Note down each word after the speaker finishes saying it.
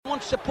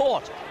wants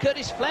support.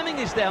 Curtis Fleming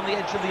is there on the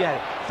edge of the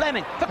area.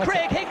 Fleming for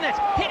Craig Hignett.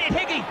 Hit it,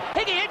 Higgy.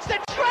 Higgy hits the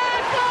treble!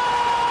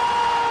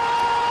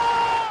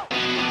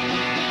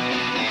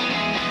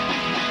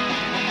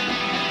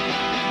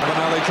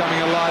 Ravanelli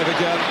coming alive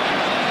again.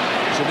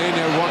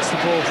 Juninho wants the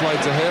ball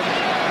played to him.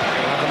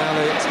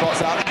 Ravanelli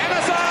spots out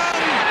Emerson!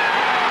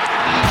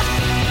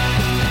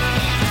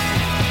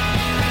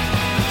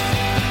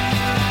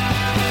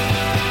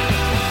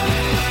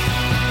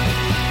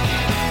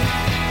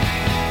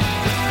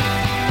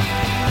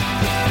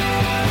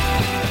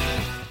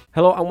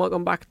 Hello and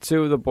welcome back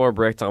to the Borough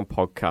Breakdown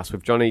podcast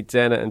with Johnny,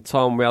 Dana and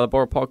Tom. We are the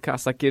Borough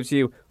podcast that gives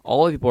you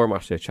all of your Borough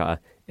matchday chatter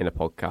in a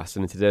podcast.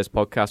 And in today's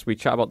podcast, we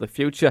chat about the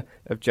future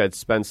of Jed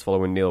Spence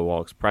following Neil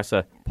Warnock's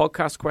presser.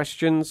 Podcast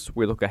questions,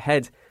 we look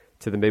ahead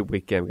to the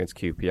midweek game against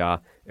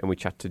QPR, and we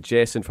chat to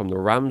Jason from the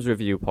Rams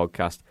Review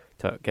podcast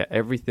to get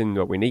everything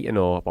that we need to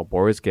know about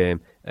Borough's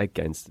game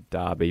against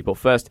Derby. But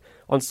first,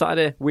 on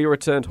Saturday, we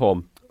returned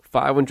home.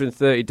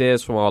 530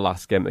 days from our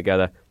last game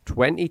together,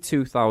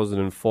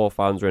 22,004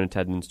 fans were in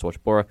attendance to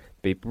watch Borough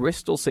beat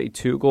Bristol City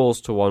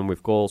 2-1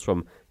 with goals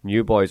from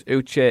new boys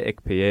Uche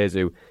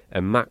Ikpeazu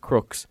and Matt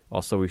Crooks,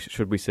 also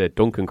should we say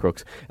Duncan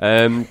Crooks,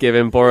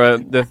 giving Borough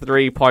the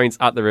 3 points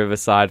at the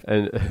Riverside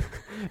and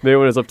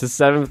moving us up to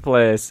 7th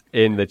place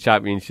in the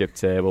Championship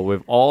table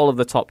with all of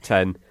the top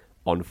 10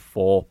 on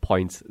 4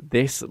 points.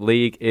 This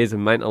league is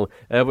mental.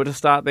 But to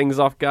start things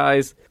off,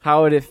 guys,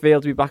 how did it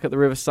feel to be back at the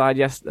Riverside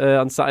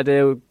on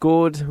Saturday?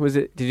 Good? Was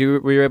it?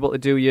 Were you able to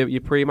do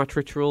your pre-match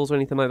rituals or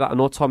anything like that? I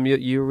know, Tom,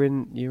 you're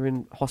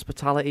in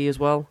hospitality as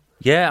well.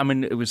 Yeah, I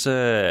mean, it was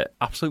a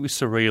absolutely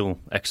surreal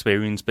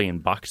experience being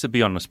back, to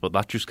be honest, but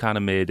that just kind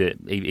of made it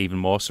even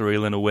more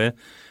surreal in a way.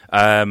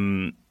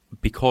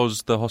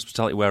 Because the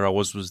hospitality where I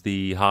was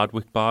the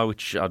Hardwick bar,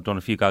 which I don't know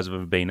if you guys have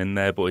ever been in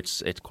there, but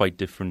it's quite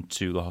different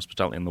to the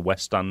hospitality in the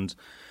West Stand.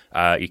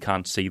 You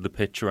can't see the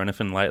pitch or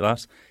anything like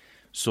that.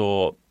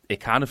 So it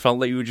kind of felt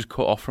like you were just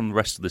cut off from the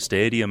rest of the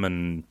stadium,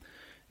 and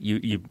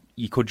you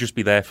could just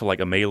be there for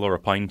like a meal or a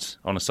pint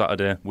on a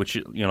Saturday, which,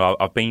 you know,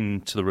 I've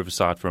been to the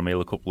Riverside for a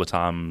meal a couple of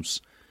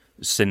times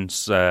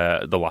since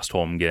the last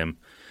home game.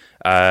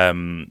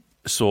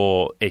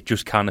 So it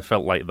just kind of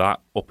felt like that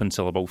up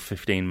until about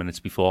 15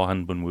 minutes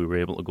beforehand when we were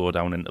able to go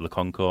down into the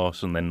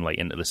concourse and then like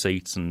into the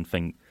seats and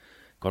think,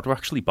 God, we're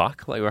actually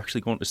back. Like, we're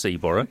actually going to see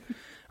Borough.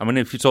 I mean,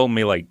 if you told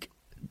me like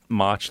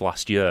March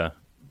last year,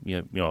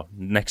 you know,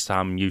 next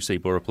time you see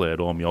Borough play at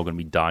home, you're going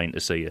to be dying to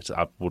see it,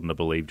 I wouldn't have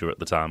believed you at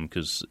the time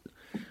because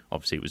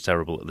obviously it was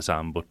terrible at the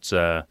time. But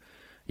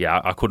yeah,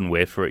 I couldn't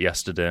wait for it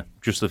yesterday.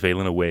 Just the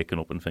feeling of waking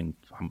up and think,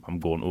 I'm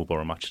going to a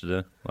Borough match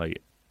today.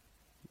 Like,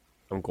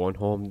 I'm going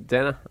home.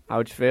 Dana,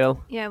 how'd you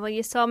feel? Yeah, well,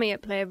 you saw me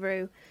at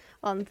Playbrew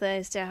on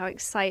Thursday, how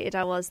excited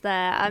I was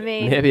there. I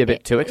mean, maybe a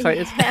bit too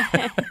excited.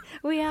 Yeah,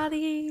 we are the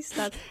East.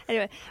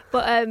 Anyway,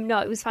 but no,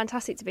 it was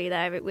fantastic to be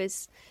there. It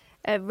was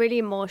a really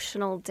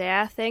emotional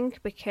day, I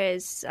think,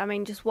 because, I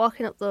mean, just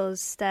walking up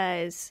those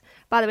stairs.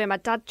 By the way, my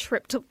dad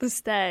tripped up the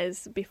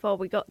stairs before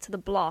we got to the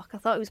block. I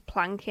thought he was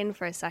planking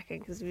for a second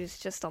because he was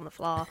just on the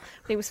floor.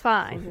 But he was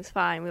fine. He was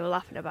fine. We were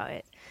laughing about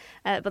it.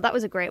 But that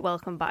was a great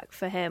welcome back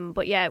for him.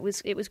 But yeah, it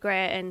was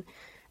great.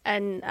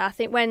 And I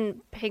think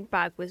when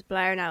Pigbag was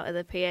blaring out of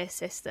the PA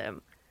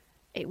system,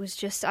 it was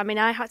just, I mean,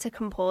 I had to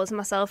compose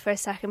myself for a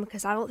second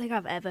because I don't think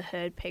I've ever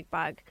heard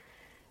Pigbag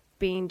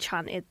being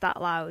chanted that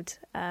loud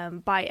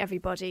by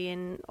everybody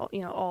in,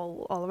 you know,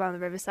 all around the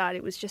Riverside.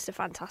 It was just a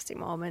fantastic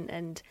moment,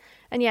 and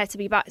yeah, to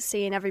be back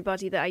seeing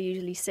everybody that I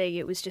usually see,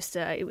 it was just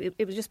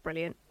it was just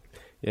brilliant.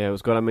 Yeah, it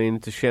was good. I mean,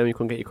 it's a shame you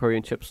couldn't get your curry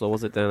and chips, though,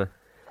 was it, Dana?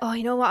 Oh,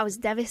 you know what? I was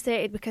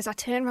devastated because I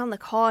turned around the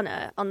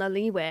corner on the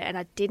leeway and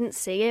I didn't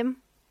see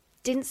him.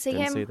 Didn't see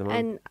him.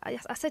 And I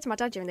said to my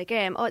dad during the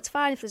game, oh, it's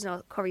fine if there's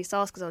no curry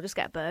sauce because I'll just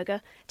get a burger.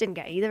 Didn't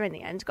get either in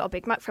the end. Got a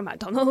Big Mac from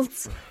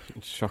McDonald's.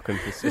 It's shocking.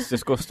 It's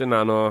disgusting.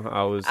 I know.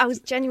 I was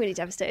genuinely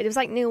devastated. It was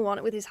like Neil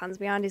Warnock with his hands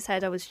behind his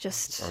head. I was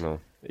just... I know.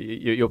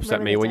 You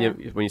upset me when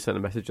you sent a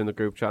message in the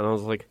group chat, and I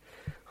was like,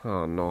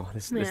 oh no,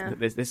 this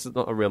is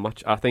not a real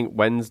match. I think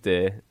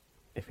Wednesday,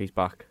 if he's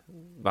back,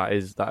 that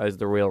is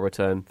the real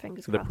return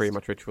to the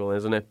pre-match ritual,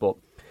 isn't it? But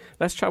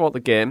let's chat about the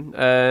game.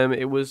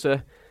 It was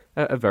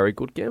a very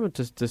good game,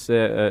 to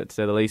say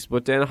the least.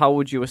 But then, how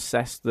would you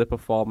assess the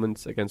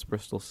performance against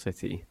Bristol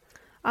City?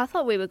 I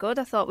thought we were good.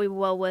 I thought we were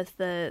well worth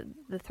the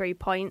 3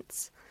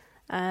 points.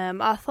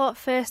 I thought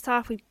first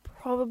half we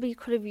probably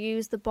could have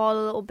used the ball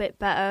a little bit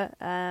better.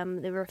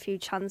 There were a few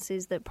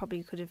chances that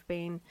probably could have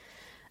been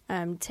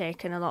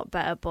taken a lot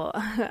better. But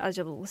as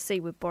you'll see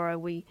with Borough,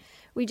 we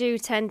do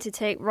tend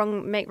to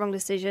make wrong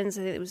decisions.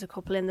 I think there was a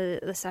couple in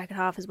the second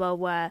half as well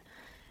where,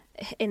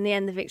 in the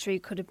end, the victory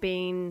could have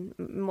been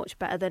much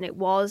better than it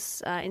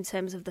was in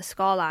terms of the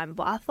scoreline.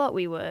 But I thought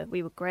we were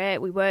great.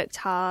 We worked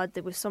hard.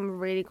 There were some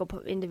really good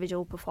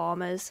individual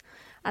performers.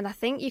 And I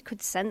think you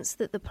could sense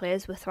that the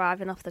players were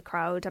thriving off the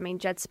crowd. I mean,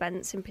 Jed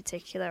Spence in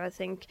particular, I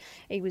think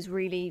he was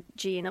really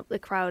geeing up the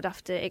crowd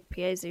after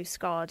Ikpeazu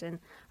scored. And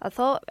I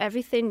thought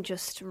everything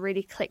just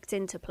really clicked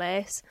into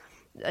place.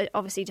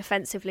 Obviously,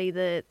 defensively,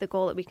 the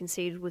goal that we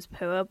conceded was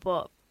poor,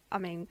 but I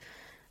mean,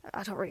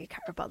 I don't really care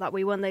about that.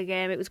 We won the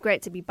game. It was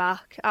great to be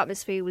back.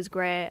 Atmosphere was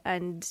great,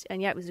 and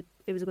yeah, it was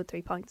a good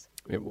 3 points.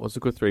 It was a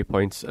good 3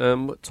 points.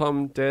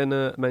 Tom,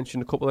 Dana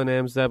mentioned a couple of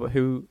names there, but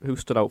who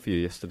stood out for you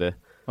yesterday?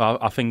 Well,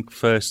 I think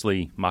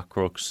firstly Matt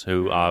Crooks,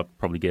 who I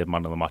probably gave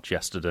man of the match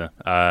yesterday.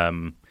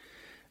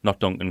 Not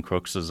Duncan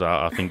Crooks, as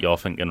I think you're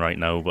thinking right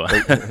now,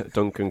 but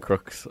Duncan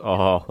Crooks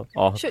or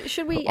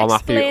should we or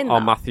explain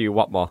Matthew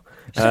Watmore.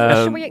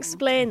 Should we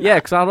explain that? Yeah,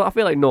 because I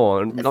feel like not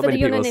For many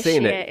the people have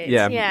seen it.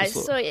 uninitiated, Yeah.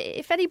 So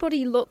if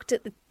anybody looked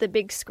at the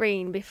big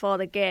screen before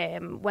the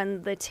game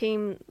when the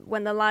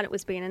lineup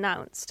was being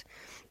announced,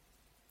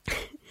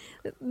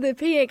 the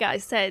PA guy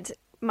said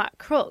Matt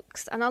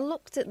Crooks, and I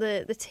looked at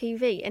the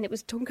TV and it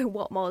was Duncan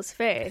Watmore's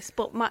face,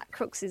 but Matt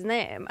Crooks'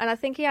 name, and I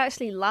think he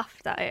actually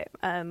laughed at it,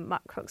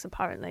 Matt Crooks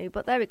apparently.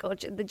 But there we go,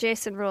 the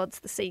Jason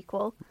Rhodes, the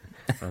sequel.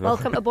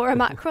 Welcome to Borough,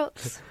 Matt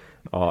Crooks.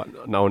 Oh,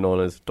 now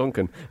known as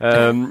Duncan.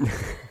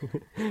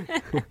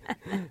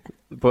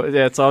 But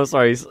yeah, so I'm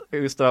sorry, it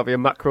was starting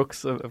being Matt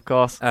Crooks, of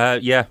course.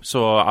 Yeah,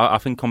 so I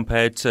think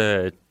compared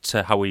to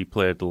how he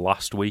played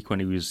last week when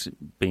he was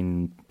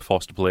being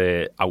forced to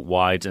play out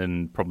wide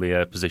and probably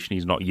a position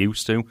he's not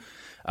used to,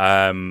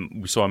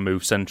 we saw him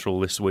move central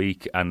this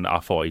week, and I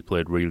thought he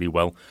played really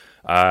well.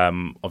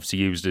 Obviously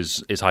used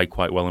his height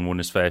quite well and won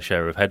his fair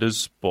share of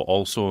headers, but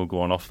also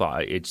going off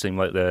that, it seemed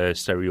like the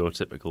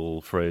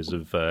stereotypical phrase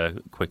of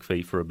quick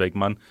feet for a big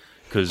man,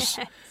 because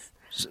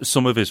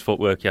some of his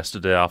footwork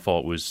yesterday I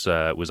thought was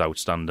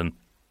outstanding.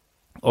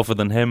 Other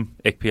than him,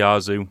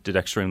 Ikpeazu did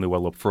extremely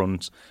well up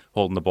front,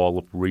 holding the ball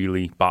up,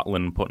 really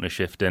battling, putting a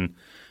shift in,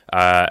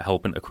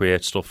 helping to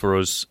create stuff for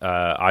us.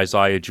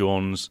 Isaiah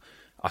Jones,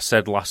 I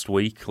said last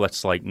week,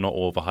 let's not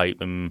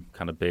overhype him,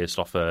 kind of based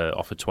off a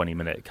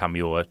 20-minute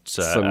cameo at.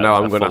 So now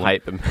I'm going to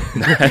hype him.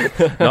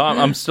 No,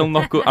 I'm still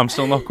not. I'm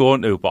still not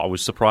going to. But I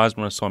was surprised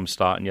when I saw him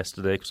starting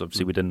yesterday, because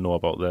obviously we didn't know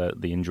about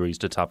the injuries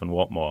to Tav and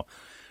Watmore.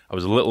 I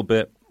was a little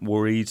bit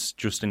worried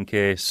just in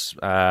case,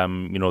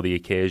 the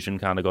occasion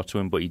kind of got to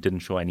him, but he didn't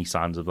show any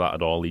signs of that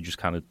at all. He just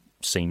kind of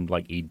seemed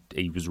like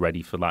he was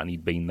ready for that, and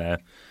he'd been there,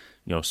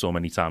 so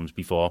many times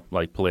before,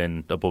 like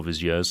playing above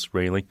his years,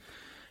 really.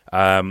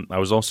 I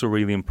was also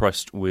really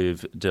impressed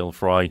with Dale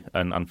Fry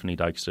and Anthony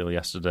Dijksteel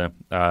yesterday.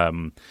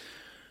 I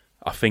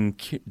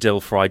think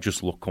Dale Fry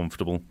just looked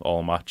comfortable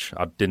all match.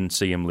 I didn't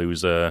see him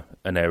lose an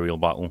aerial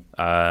battle.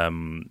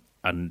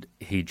 And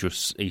he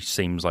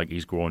seems like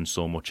he's grown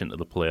so much into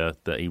the player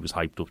that he was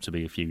hyped up to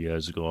be a few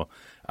years ago.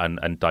 And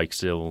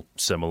Dijksteel,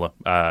 similar,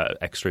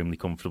 extremely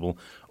comfortable.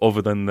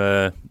 Other than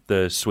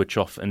the switch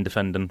off and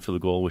defending for the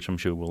goal, which I'm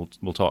sure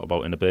we'll talk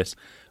about in a bit.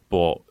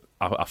 But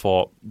I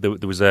thought there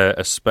was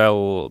a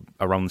spell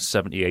around the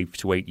 78th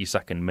to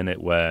 82nd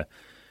minute where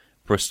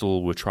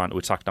Bristol were trying to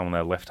attack down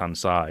their left-hand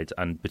side,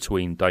 and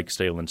between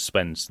Dijksteel and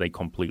Spence, they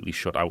completely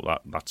shut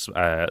out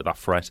that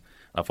threat.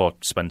 I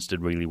thought Spence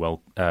did really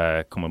well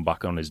coming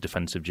back on his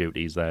defensive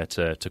duties there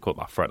to cut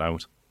that threat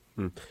out.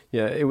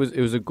 Yeah, it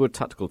was a good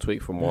tactical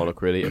tweak from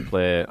Warnock, really, to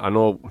play. I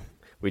know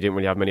we didn't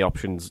really have many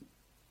options,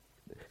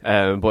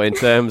 but in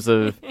terms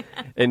of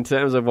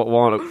what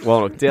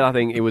Warnock did, I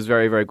think it was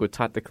very, very good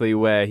tactically,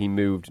 where he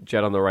moved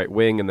Jed on the right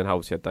wing, and then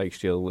obviously had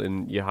Dijksteel,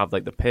 and you have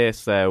the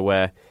pace there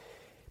where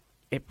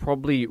it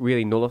probably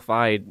really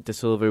nullified De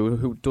Silva,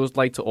 who does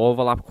like to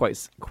overlap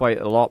quite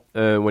a lot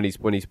when he's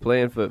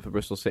playing for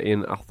Bristol City,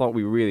 and I thought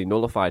we really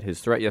nullified his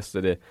threat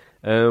yesterday.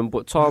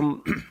 But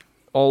Tom,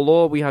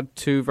 although we had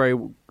two very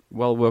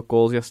well worked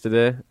goals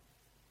yesterday,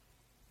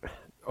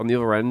 on the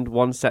other end,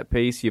 one set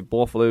piece, you've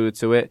both alluded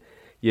to it.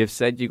 You've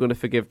said you're going to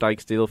forgive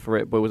Dijksteel for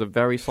it, but it was a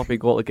very sloppy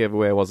goal to give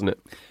away, wasn't it?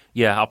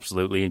 Yeah,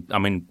 absolutely. I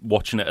mean,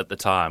 watching it at the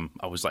time,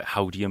 I was like,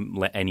 how do you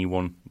let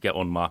anyone get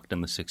unmarked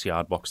in the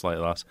 6-yard box like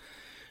that?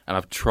 And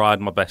I've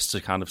tried my best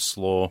to kind of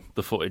slow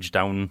the footage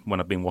down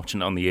when I've been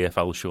watching it on the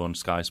AFL show and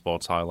Sky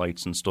Sports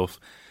highlights and stuff.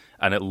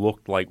 And it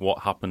looked like what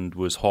happened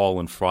was Hall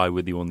and Fry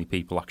were the only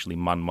people actually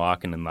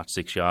man-marking in that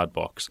 6-yard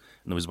box.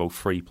 And there was about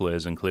 3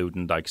 players,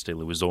 including Dijksteel,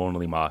 who was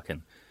only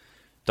marking.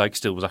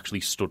 Dijksteel was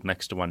actually stood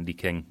next to Andy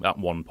King at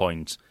one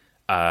point,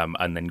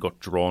 and then got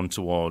drawn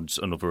towards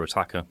another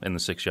attacker in the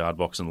 6-yard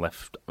box and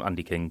left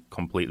Andy King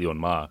completely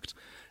unmarked.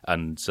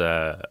 And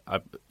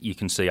you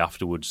can see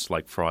afterwards,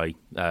 Fry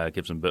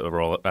gives him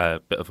a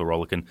bit of a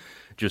rollicking,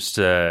 just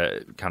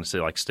to kind of say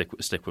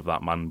stick with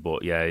that man.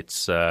 But yeah,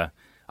 it's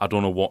I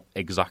don't know what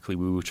exactly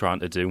we were trying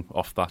to do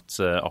off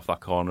that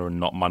corner and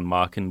not man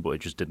marking, but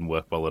it just didn't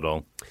work well at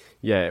all.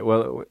 Yeah,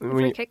 well,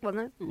 free kick,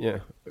 wasn't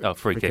it? Yeah,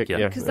 free kick.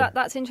 Yeah, because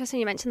that's interesting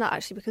you mentioned that,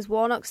 actually, because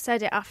Warnock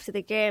said it after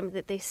the game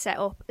that they set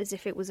up as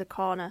if it was a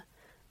corner,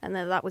 and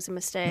that was a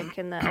mistake,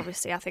 and that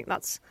obviously I think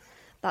that's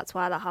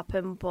why that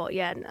happened. But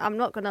yeah, I'm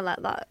not going to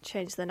let that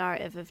change the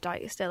narrative of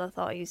Dijksteel. I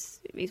thought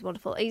he's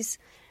wonderful. He's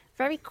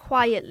very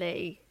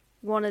quietly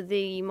one of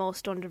the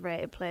most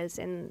underrated players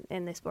in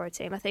this Borough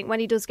team. I think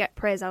when he does get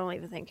praise, I don't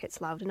even think it's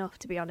loud enough,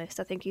 to be honest.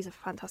 I think he's a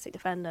fantastic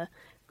defender,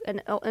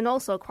 and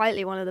also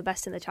quietly one of the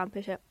best in the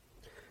Championship.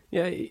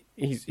 Yeah,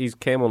 he's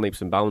came on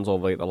leaps and bounds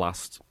over the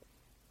last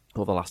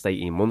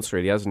 18 months,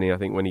 really, hasn't he? I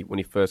think when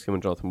he first came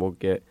on Jonathan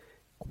Woodgate,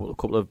 a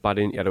couple of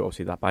he had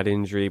obviously that bad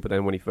injury, but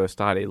then when he first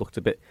started, it looked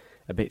a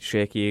bit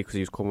shaky because he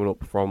was coming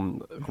from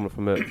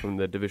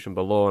the division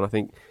below, and I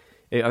think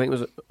it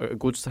was a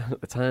good start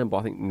at the time, but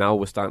I think now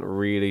we're starting to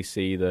really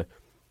see the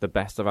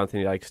best of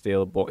Anthony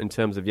Dijksteel. But in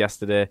terms of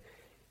yesterday,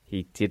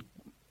 he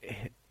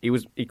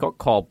got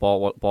caught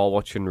ball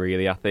watching.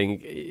 Really, I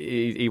think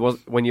he was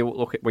when you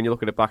look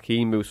at it back,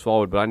 he moves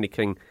forward, but Andy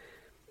King,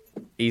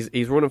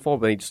 he's running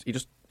forward, but he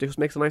just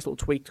makes a nice little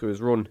tweak to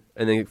his run,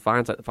 and then he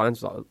finds it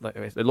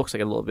looks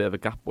like a little bit of a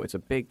gap, but it's a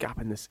big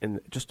gap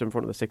just in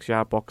front of the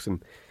 6-yard box.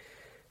 And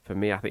for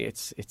me, I think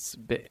it's a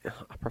bit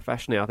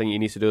professionally. I think he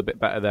needs to do a bit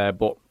better there.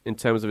 But in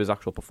terms of his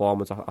actual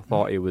performance, I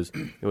thought it was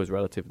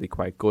relatively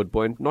quite good.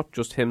 But not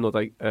just him, not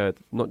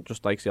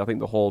just Dijksteel. I think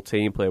the whole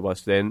team played well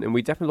today, and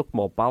we definitely looked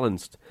more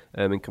balanced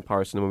in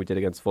comparison to when we did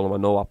against Fulham. I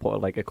know I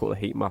put a couple of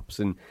heat maps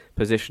and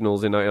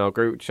positionals in our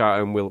group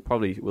chat, and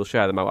we'll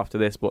share them out after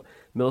this. But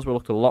Middlesbrough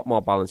looked a lot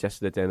more balanced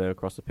yesterday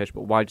across the pitch.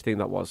 But why do you think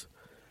that was?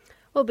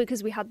 Well,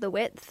 because we had the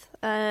width.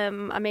 I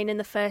mean, in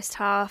the first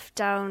half,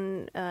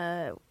 down.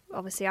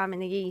 Obviously, I'm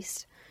in the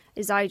east.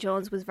 Isaiah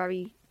Jones was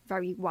very,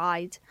 very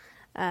wide,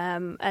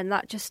 and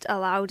that just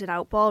allowed an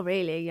outball.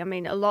 Really, I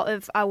mean, a lot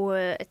of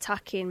our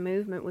attacking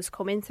movement was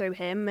coming through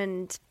him,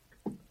 and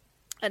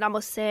I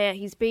must say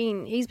he's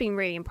been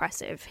really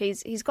impressive.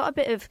 He's got a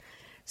bit of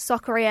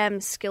Soccer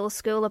AM skill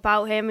school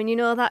about him, and you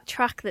know that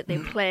track that they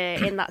play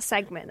in that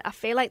segment. I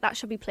feel like that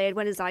should be played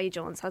when Isaiah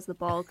Jones has the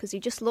ball, because he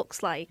just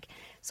looks like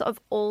sort of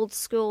old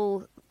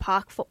school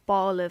park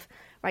football of,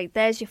 right,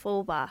 there's your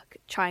fullback,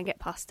 try and get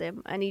past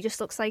him. And he just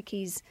looks like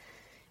he's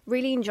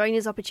really enjoying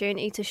his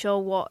opportunity to show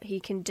what he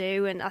can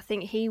do. And I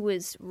think he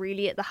was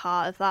really at the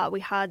heart of that.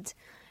 We had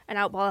an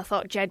outball. I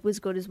thought Jed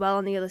was good as well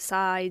on the other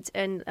side,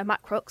 and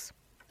Matt Crooks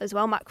as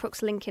well. Matt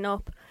Crooks linking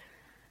up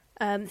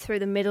through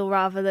the middle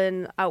rather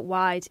than out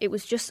wide. It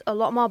was just a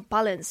lot more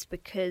balanced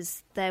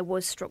because there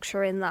was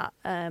structure in that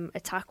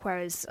attack.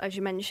 Whereas, as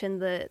you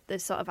mentioned, the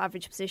sort of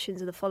average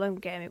positions of the Fulham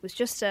game, it was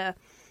just a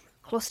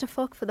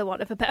clusterfuck, for the want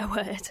of a better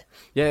word.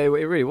 Yeah, it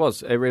really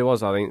was. It really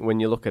was. I think when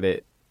you look at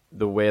it,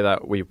 the way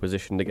that we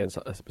positioned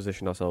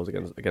ourselves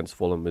against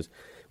Fulham was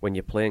when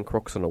you're playing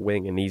Crooks on a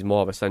wing and he's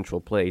more of a central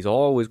play, he's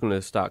always going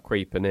to start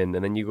creeping in,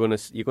 and then you're going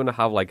to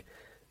have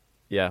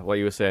what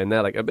you were saying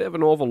there, like a bit of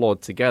an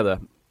overload together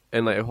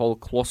and like a whole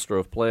cluster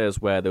of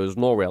players where there was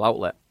no real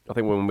outlet. I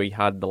think when we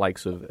had the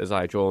likes of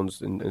Isaiah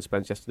Jones and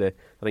Spence yesterday,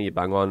 I think you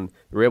bang on.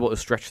 We were able to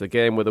stretch the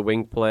game with a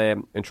wing play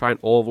and try and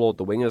overload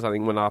the wingers. I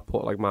think when I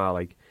put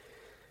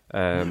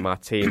my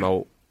team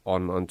out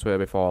on Twitter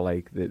before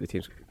the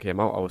teams came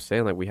out, I was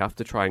saying we have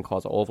to try and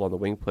cause an overload on the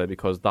wing play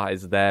because that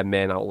is their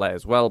main outlet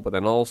as well. But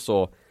then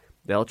also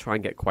they'll try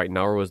and get quite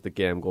narrow as the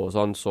game goes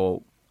on.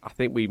 So I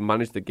think we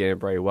managed the game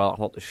very well. I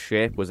thought the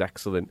shape was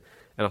excellent.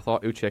 And I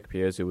thought Uche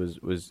Ikpeazu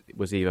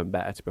was even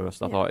better, to be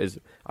honest.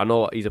 I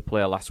know he's a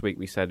player last week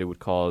we said who would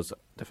cause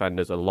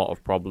defenders a lot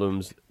of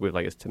problems with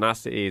his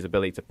tenacity, his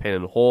ability to pin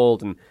and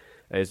hold, and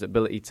his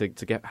ability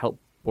to help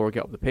Borough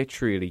get up the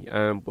pitch, really.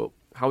 But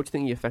how do you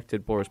think he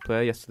affected Borough's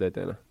player yesterday,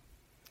 Dana?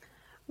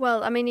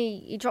 Well, I mean,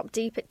 he dropped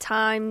deep at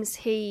times.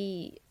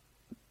 He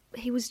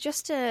was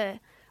just a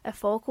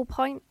focal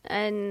point,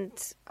 and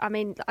I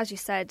mean, as you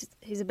said,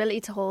 his ability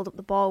to hold up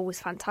the ball was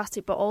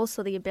fantastic, but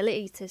also the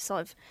ability to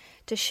sort of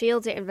to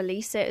shield it and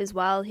release it as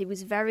well. He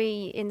was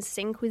very in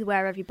sync with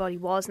where everybody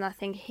was, and I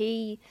think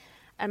he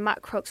and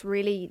Matt Crooks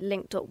really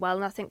linked up well,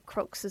 and I think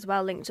Crooks as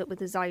well linked up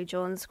with Isaiah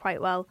Jones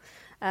quite well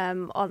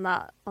on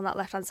that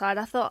left hand side.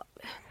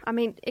 I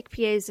mean,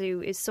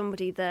 Ikpeazu is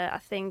somebody that I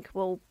think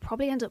will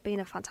probably end up being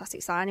a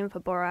fantastic signing for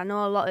Borough. I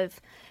know a lot of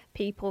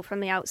people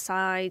from the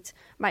outside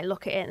might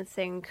look at it and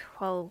think,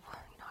 well,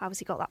 how has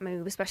he got that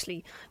move?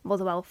 Especially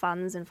Motherwell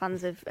fans and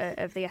fans of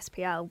the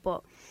SPL.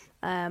 But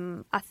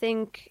I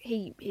think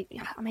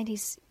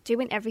he's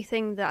doing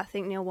everything that I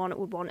think Neil Warnock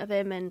would want of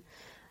him, and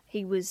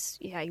he was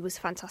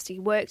fantastic. He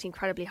worked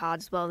incredibly hard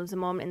as well. There was a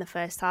moment in the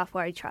first half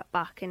where he tracked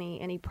back and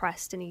he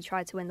pressed and he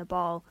tried to win the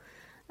ball.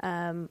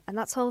 And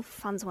that's all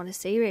fans want to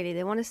see, really.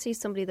 They want to see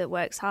somebody that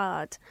works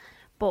hard.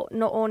 But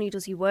not only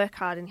does he work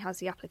hard and he has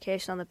the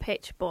application on the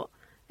pitch, but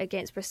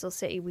against Bristol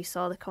City, we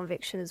saw the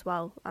conviction as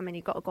well. I mean,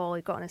 he got a goal,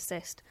 he got an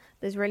assist.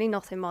 There's really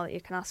nothing more that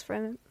you can ask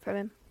from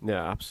him.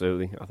 Yeah,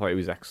 absolutely. I thought he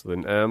was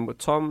excellent. But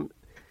Tom,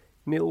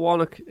 Neil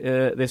Warnock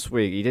this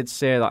week, he did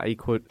say that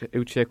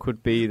Uche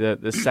could be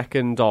the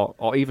second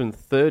or even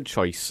third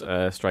choice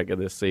striker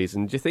this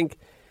season. Do you think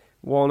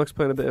Warnock's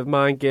playing a bit of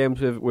mind games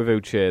with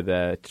Uche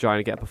there, trying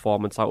to get a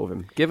performance out of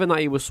him? Given that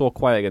he was so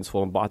quiet against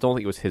Fulham, but I don't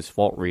think it was his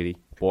fault really.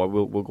 But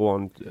we'll go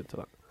on to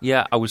that.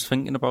 Yeah, I was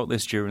thinking about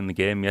this during the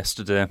game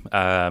yesterday,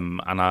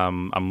 and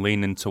I'm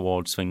leaning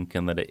towards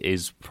thinking that it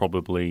is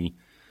probably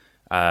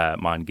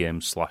mind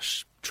games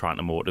 / trying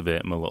to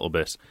motivate him a little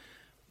bit.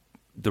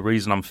 The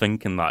reason I'm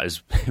thinking that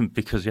is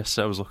because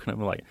yesterday I was looking at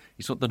him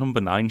he's got the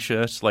number 9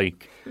 shirt.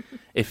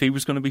 If he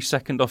was going to be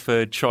second or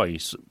third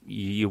choice,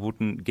 you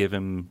wouldn't give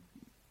him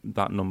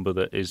that number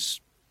that is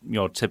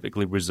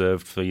typically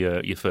reserved for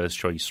your first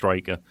choice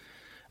striker.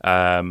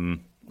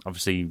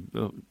 obviously,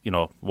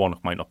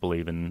 Warnock might not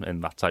believe in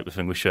that type of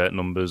thing with shirt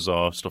numbers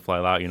or stuff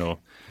like that.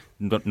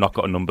 Not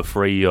got a number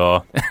 3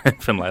 or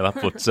anything like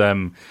that. But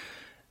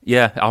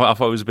I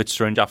thought it was a bit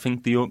strange. I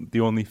think the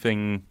only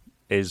thing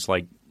is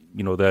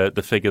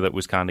the figure that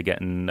was kind of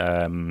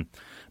getting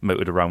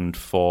mooted around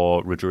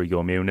for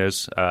Rodrigo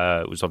Muniz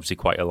was obviously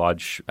quite a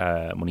large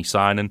money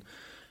signing.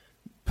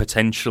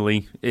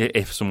 Potentially,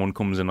 if someone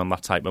comes in on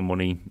that type of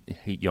money,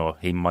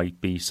 he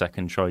might be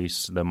second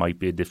choice. There might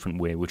be a different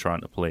way we're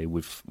trying to play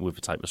with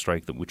the type of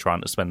strike that we're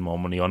trying to spend more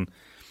money on.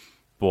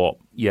 But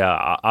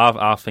yeah,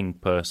 I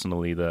think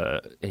personally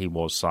that he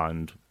was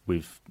signed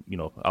with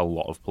a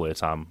lot of player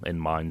time in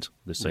mind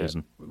this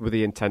season, with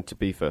the intent to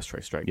be first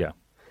choice striker.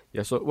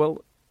 Yeah. So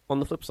well, on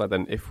the flip side,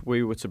 then, if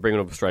we were to bring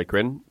another striker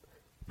in,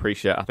 I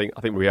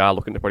think we are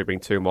looking to probably bring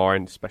 2 more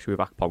in, especially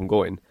with Akpom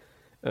going.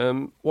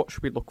 What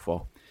should we look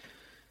for?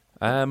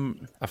 I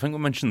think we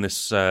mentioned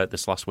this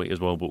last week as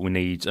well, but we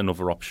need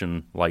another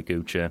option like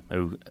Uche,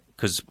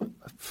 because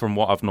from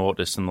what I've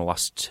noticed in the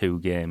last 2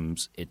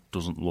 games, it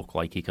doesn't look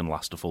like he can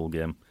last a full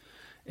game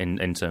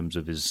in terms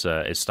of his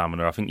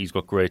stamina. I think he's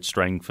got great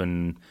strength,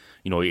 and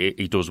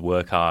he does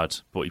work hard,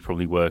 but he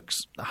probably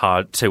works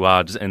too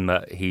hard in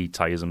that he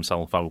tires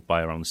himself out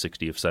by around the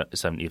 60th,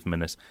 70th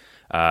minute,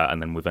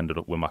 and then we've ended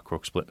up with Matt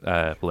Crooks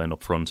playing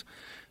up front.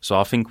 So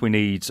I think we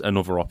need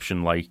another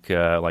option like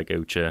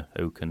Uche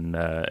who can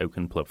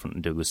play up front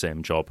and do the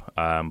same job.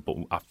 But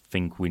I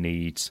think we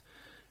need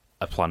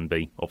a plan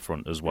B up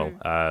front as well.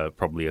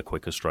 Probably a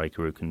quicker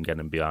striker who can get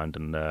in behind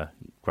and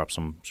grab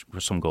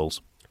some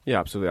goals. Yeah,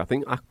 absolutely. I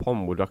think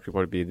Akpom would actually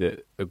probably be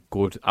a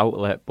good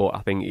outlet, but I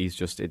think it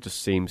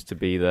just seems to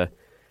be the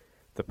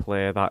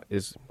player that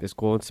is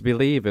going to be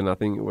leaving. I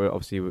think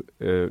obviously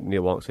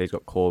Neil Warnock says he's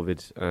got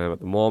COVID at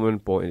the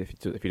moment, but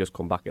if he does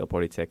come back, it'll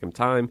probably take him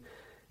time.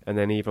 And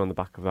then even on the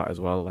back of that as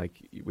well,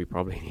 we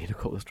probably need a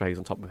couple of strikers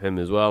on top of him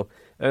as well.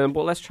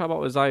 But let's chat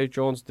about Isaiah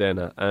Jones,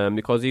 Dana,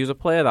 because he was a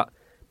player that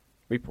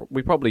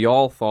we probably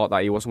all thought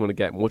that he wasn't going to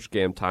get much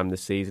game time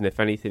this season. If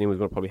anything, he was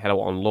going to probably head out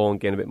on loan,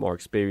 gain a bit more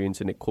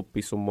experience, and it could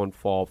be someone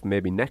for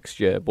maybe next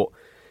year. But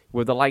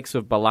with the likes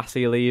of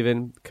Balassi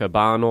leaving,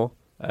 Cabano,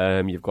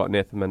 you've got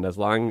Nathan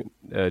Mendez-Lang,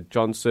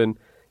 Johnson,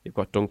 you've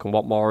got Duncan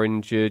Watmore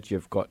injured,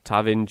 you've got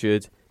Tav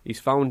injured. He's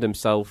found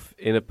himself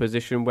in a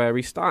position where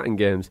he's starting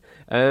games.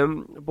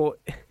 But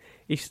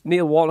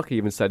Neil Warnock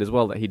even said as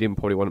well that he didn't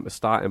probably want him to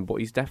start him, but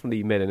he's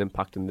definitely made an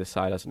impact in this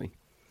side, hasn't he?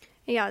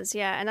 He has,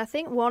 yeah. And I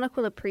think Warnock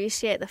will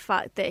appreciate the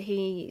fact that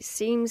he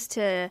seems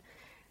to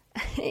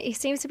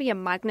be a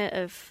magnet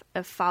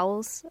of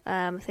fouls.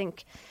 I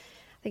think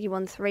he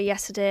won 3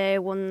 yesterday,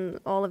 won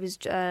all of his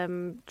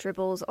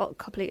dribbles,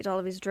 completed all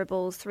of his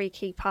dribbles, 3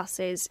 key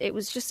passes. It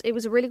was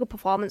a really good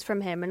performance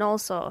from him. And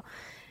also,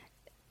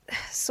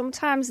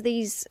 sometimes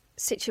these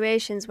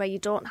situations where you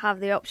don't have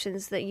the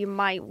options that you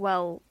might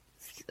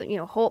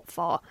hope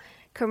for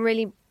can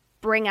really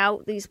bring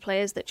out these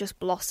players that just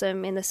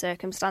blossom in the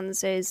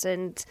circumstances.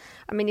 And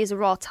I mean, he's a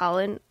raw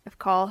talent, of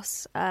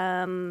course,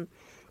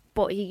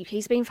 but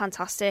he's been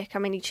fantastic. I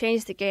mean, he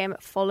changed the game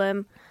at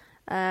Fulham.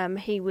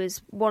 He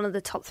was one of the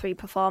top 3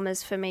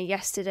 performers for me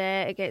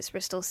yesterday against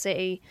Bristol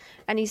City,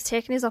 and he's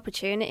taken his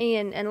opportunity.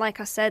 And like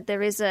I said,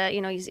 there is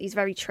he's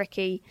very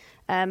tricky,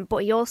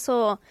 but he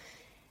also,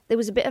 there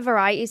was a bit of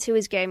variety to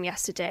his game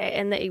yesterday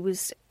in that he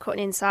was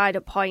cutting inside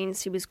at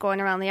points. He was going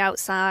around the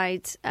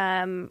outside.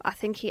 I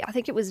think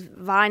it was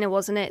Viner,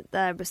 wasn't it,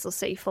 the Bristol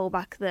City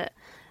fullback that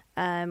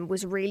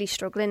was really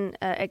struggling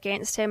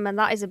against him, and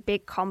that is a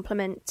big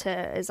compliment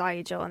to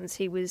Isaiah Jones.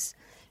 He was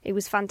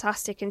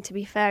fantastic, and to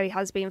be fair, he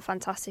has been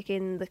fantastic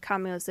in the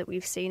cameos that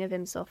we've seen of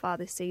him so far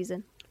this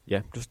season.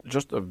 Yeah,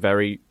 just a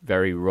very,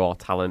 very raw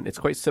talent. It's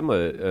quite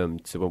similar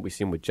to what we've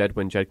seen with Jed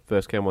when Jed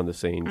first came on the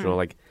scene.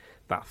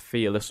 That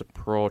fearless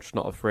approach,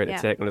 not afraid to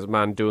take on his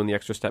man, doing the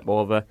extra step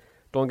over.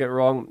 Don't get me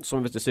wrong, some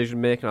of his decision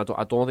making, I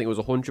don't think it was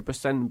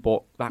 100%,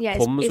 but that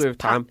comes with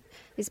time.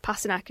 His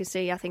passing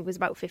accuracy, I think, was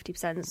about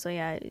 50%, so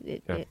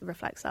it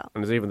reflects that.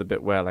 And there's even the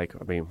bit where, I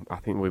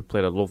think we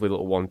played a lovely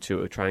little 1-2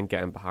 to try and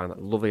get him behind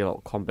that lovely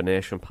little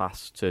combination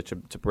pass to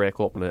break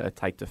open a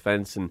tight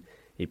defence, and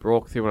he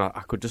broke through, and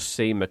I could just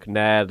see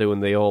McNair doing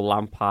the old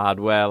Lampard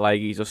where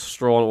he's just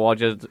strolling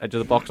towards the edge of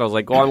the box. I was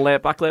like, go on, lay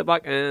it back,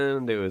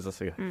 and it was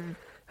just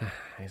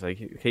he's like,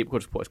 he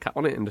could just put his cap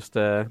on it and just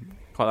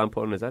quite that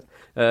put on his head.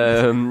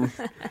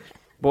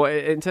 But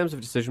in terms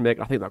of decision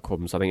making, I think that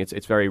comes. I think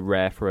it's very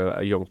rare for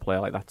a young player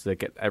like that to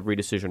get every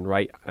decision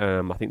right.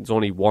 I think there's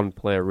only one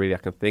player really I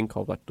can think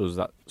of that does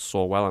that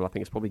so well, and I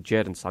think it's probably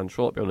Jadon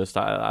Sancho, to be honest,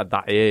 at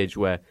that age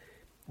where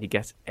he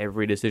gets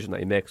every decision that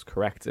he makes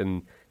correct,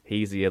 and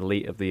he's the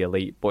elite of the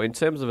elite. But in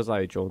terms of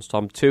Isaiah Jones,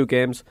 Tom, 2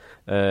 games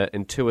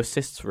and 2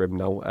 assists for him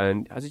now.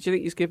 And do you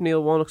think he's given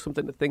Neil Warnock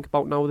something to think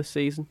about now this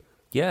season?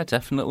 Yeah,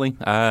 definitely.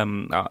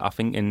 I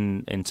think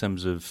in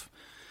terms of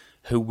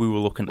who we were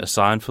looking to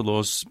sign for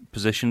those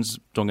positions,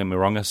 don't get me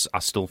wrong, I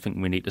still think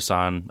we need to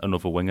sign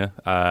another winger.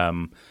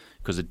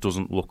 because it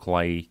doesn't look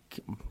like,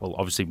 well,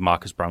 obviously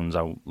Marcus Brown's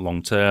out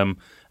long term,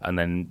 and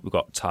then we've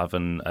got Tav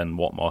and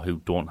Watmore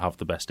who don't have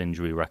the best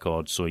injury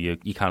record, so you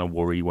kind of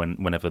worry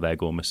whenever they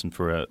go missing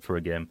for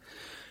a game.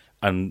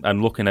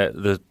 And looking at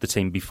the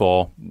team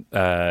before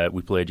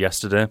we played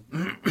yesterday,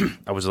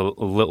 I was a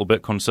little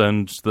bit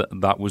concerned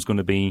that was going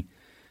to be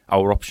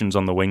our options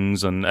on the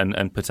wings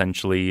and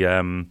potentially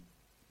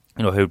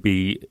who'd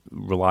be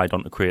relied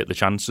on to create the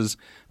chances.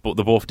 But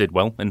they both did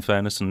well, in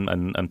fairness,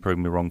 and proved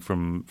me wrong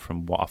from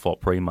what I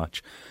thought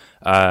pre-match.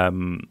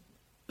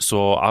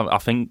 So I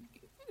think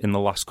in the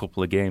last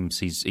couple of games,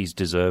 he's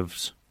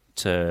deserved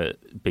to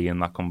be in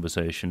that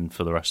conversation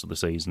for the rest of the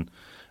season,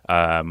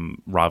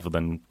 rather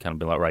than kind of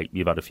be like, right,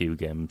 you've had a few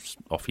games,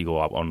 off you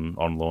go out on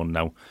loan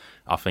now.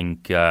 I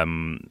think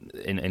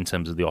in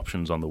terms of the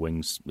options on the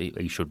wings,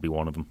 he should be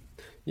one of them.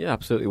 Yeah,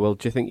 absolutely. Well,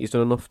 do you think he's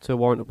done enough to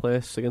warrant a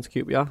place against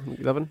QPR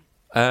 11?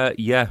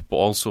 Yeah, but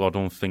also I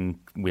don't think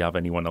we have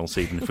anyone else,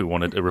 even if we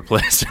wanted to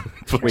replace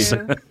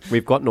him.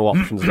 We've got no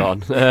options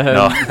on.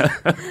 No.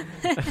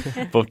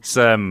 But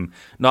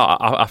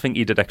I think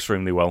he did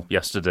extremely well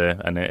yesterday,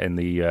 and in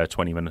the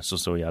 20 minutes or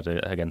so he had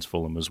against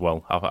Fulham as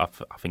well. I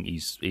think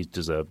he's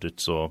deserved it,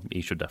 so he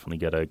should definitely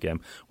get a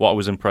game. What I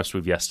was impressed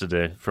with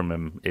yesterday from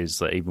him is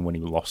that even when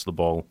he lost the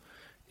ball,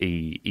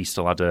 he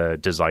still had a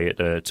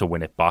desire to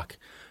win it back.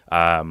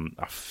 I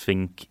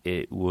think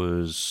it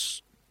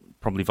was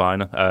probably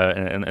Viner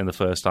in the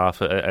first half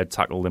had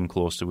tackled him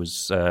close to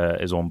his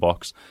own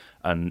box,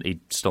 and he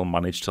still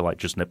managed to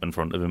just nip in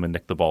front of him and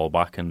nick the ball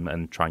back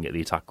and try and get the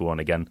attack going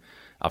again.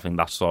 I think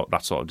that sort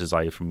of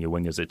desire from your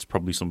wingers, it's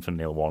probably something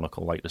Neil Warnock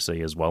will like to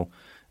see as well.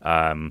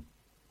 And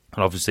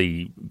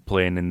obviously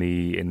playing in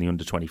the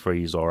under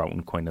 23s or out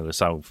in Queen of the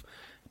South,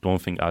 don't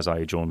think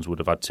Isaiah Jones would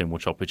have had too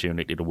much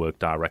opportunity to work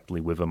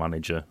directly with a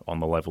manager on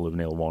the level of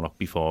Neil Warnock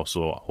before,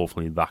 so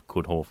hopefully that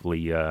could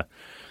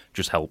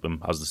just help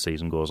him as the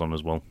season goes on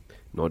as well.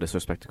 No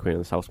disrespect to Queen of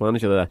the South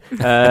manager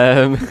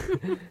there.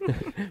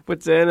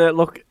 But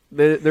look,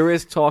 there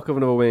is talk of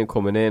another wing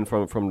coming in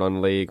from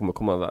non-league, and we'll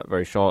come on to that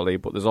very shortly,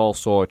 but there's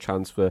also a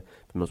chance for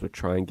us to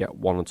try and get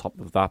one on top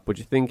of that. But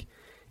do you think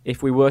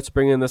if we were to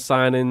bring in the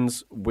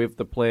signings with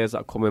the players that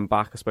are coming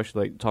back,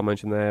 especially like Tom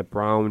mentioned there,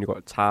 Brown, you've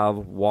got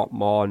Tav,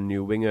 Watmore,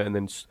 new winger, and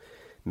then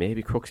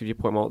maybe Crooks if you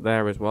put him out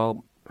there as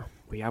well,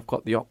 we have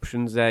got the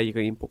options there. You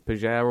can even put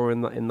Pajero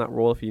in that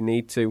role if you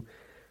need to.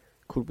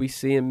 Could we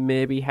see him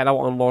maybe head out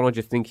on loan, or do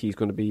you think he's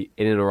going to be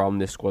in and around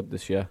this squad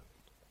this year?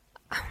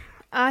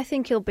 I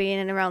think he'll be in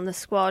and around the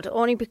squad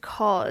only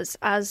because,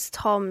 as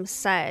Tom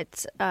said,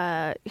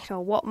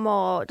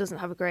 Watmore doesn't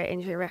have a great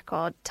injury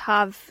record.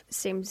 Tav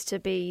seems to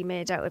be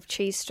made out of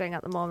cheese string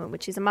at the moment,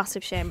 which is a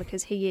massive shame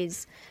because he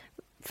is,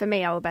 for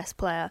me, our best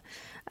player.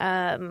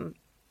 And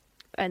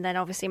then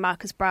obviously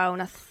Marcus Brown,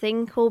 I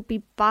think will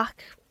be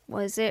back.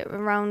 Was it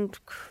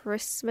around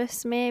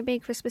Christmas, maybe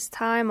Christmas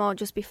time, or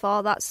just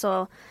before that?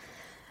 So,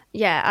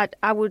 yeah,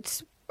 I would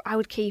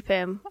keep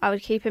him. I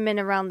would keep him in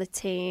around the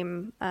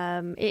team.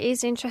 It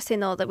is interesting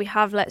though that we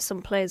have let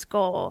some players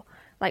go,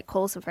 like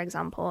Coulson, for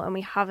example, and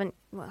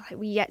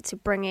we yet to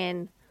bring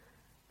in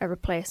a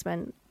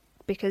replacement.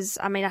 Because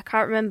I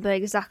can't remember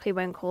exactly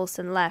when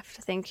Coulson left.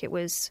 I think it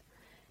was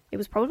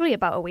probably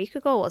about a week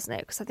ago, wasn't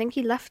it? Because I think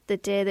he left the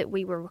day that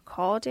we were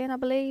recording, I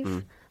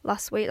believe,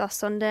 last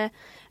Sunday,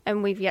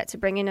 and we've yet to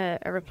bring in a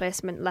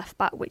replacement left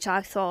back, which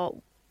I thought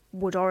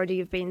would already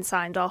have been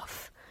signed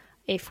off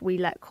if we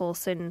let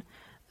Coulson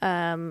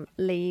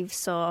leave.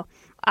 So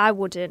I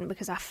wouldn't,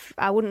 because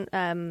I wouldn't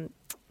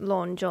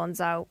loan Jones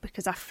out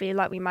because I feel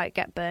like we might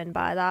get burned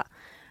by that.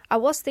 I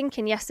was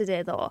thinking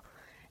yesterday though,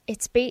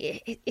 it's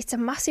a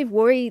massive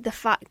worry, the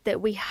fact that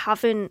we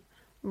haven't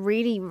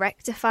really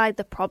rectified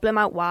the problem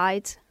out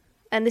wide,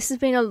 and this has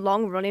been a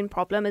long running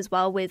problem as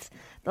well, with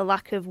the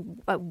lack of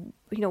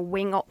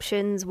wing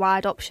options,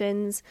 wide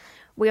options.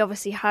 We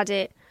obviously had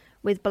it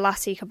with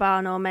Balassi,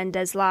 Cabano,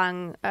 Mendes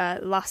Lang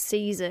last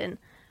season,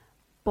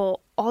 but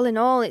all in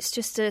all it's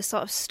just a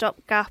sort of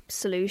stopgap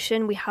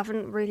solution. We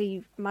haven't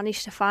really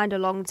managed to find a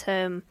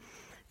long-term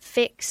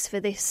fix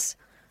for this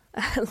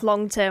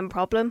long-term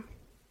problem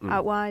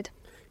out wide.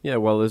 Yeah,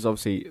 well, there's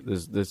obviously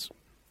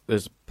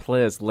there's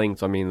players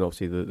linked.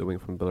 Obviously the wing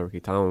from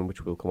Billericay Town,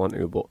 which we'll come on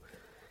to, but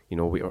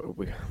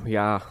we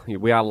are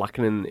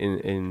lacking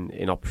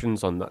in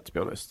options on that, to be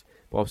honest.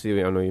 But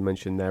obviously, I know you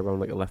mentioned there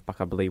around like a left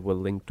back, I believe we're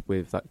linked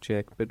with that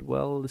Jake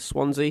Bidwell,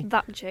 Swansea.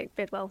 That Jake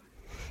Bidwell.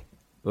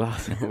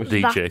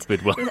 The Jake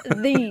Bidwell.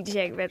 The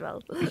Jake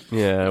Bidwell.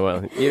 Yeah,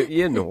 well,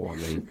 you know what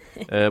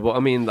I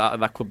mean. But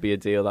that could be a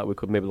deal that we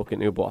could maybe look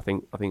into. But I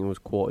think it was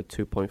quoted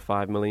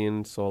 2.5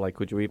 million. So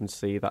could you even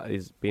see that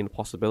as being a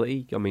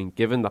possibility?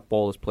 Given that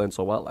Ball is playing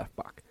so well left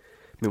back,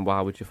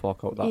 why would you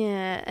fork out that?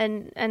 Yeah,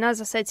 and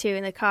as I said to you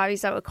in the car,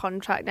 he's out of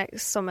contract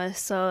next summer,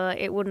 so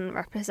it wouldn't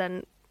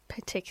represent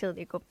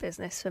particularly good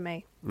business for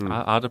me.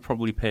 I'd have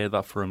probably paid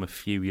that for him a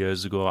few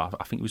years ago. I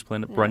think he was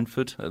playing at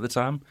Brentford at the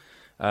time.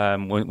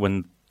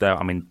 When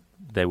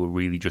they were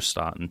really just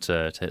starting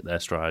to hit their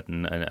stride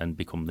and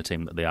become the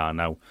team that they are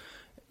now.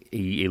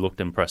 he looked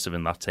impressive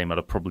in that team. I'd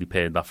have probably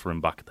paid that for him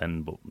back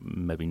then, but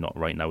maybe not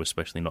right now,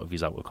 especially not if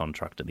he's out of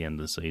contract at the end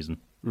of the season.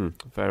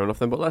 Fair enough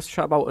then, but let's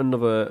chat about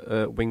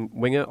another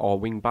winger or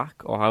wing back,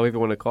 or however you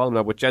want to call him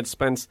now, with Jed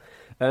Spence.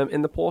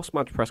 In the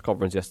post-match press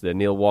conference yesterday,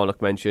 Neil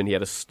Warnock mentioned he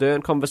had a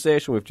stern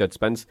conversation with Jed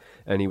Spence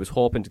and he was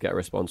hoping to get a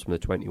response from the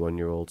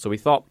 21-year-old. So we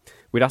thought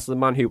we'd ask the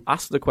man who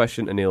asked the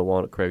question to Neil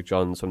Warnock, Craig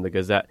Johns from the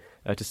Gazette,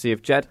 to see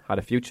if Jed had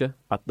a future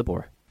at the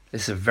Borough.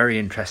 This is a very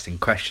interesting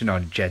question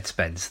on Jed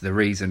Spence. The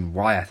reason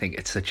why I think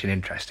it's such an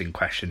interesting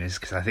question is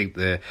because I think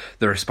the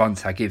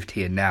response I give to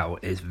you now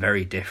is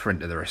very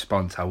different to the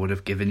response I would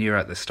have given you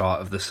at the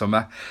start of the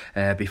summer,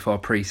 before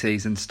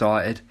pre-season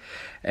started.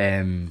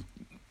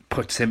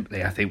 Put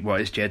simply, I think,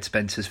 what is Jed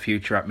Spence's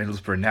future at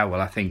Middlesbrough now?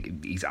 Well, I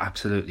think he's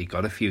absolutely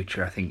got a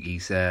future. I think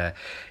he's had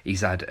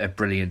a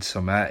brilliant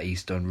summer.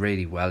 He's done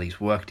really well.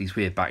 He's worked his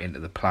way back into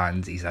the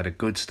plans. He's had a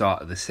good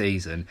start of the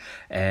season.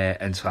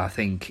 And so I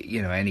think,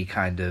 any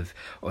kind of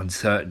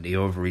uncertainty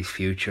over his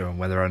future and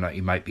whether or not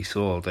he might be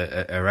sold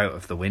are out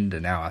of the window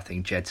now. I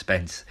think Jed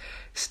Spence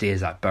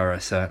stays at Borough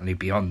certainly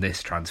beyond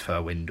this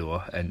transfer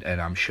window, and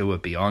I'm sure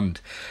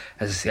beyond.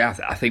 As I say,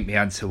 I think the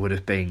answer would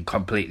have been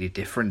completely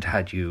different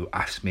had you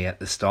asked me at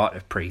the start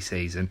of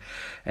pre-season.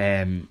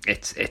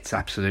 It's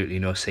absolutely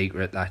no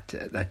secret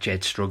that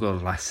Jed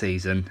struggled last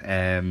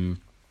season.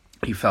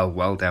 He fell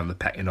well down the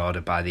pecking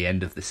order by the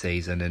end of the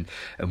season, and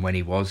when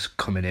he was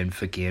coming in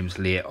for games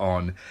later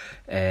on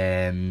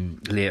in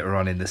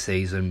the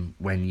season,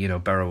 when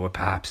Borough were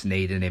perhaps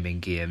needing him in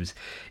games,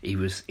 he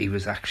was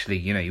actually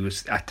he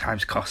was at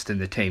times costing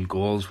the team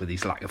goals with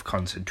his lack of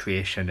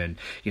concentration and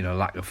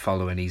lack of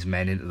following his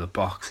men into the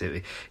box.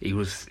 He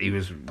was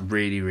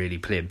really, really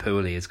playing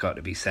poorly. It's got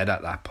to be said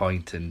at that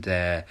point, and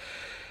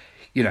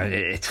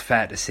it's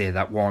fair to say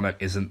that Warnock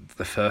isn't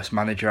the first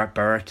manager at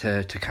Borough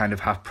to kind of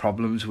have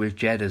problems with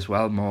Jed as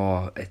well.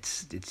 More,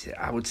 it's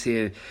I would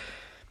say,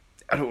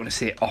 I don't want to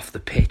say off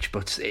the pitch,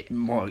 but it's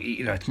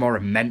more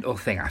a mental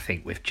thing, I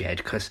think, with Jed,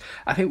 because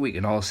I think we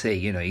can all see,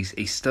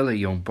 he's still a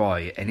young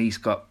boy and he's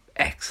got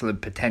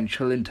excellent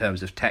potential in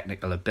terms of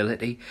technical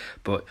ability,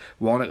 but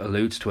Warnock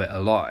alludes to it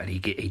a lot, and he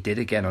did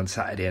again on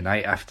Saturday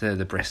night after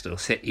the Bristol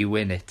City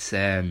win. It's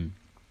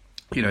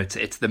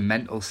the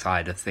mental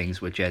side of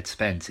things with Jed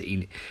Spence.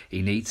 He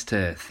needs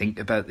to think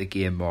about the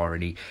game more,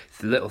 and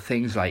little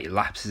things like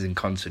lapses in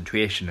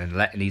concentration and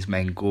letting his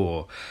men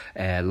go,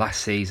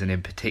 last season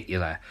in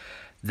particular,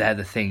 they're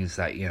the things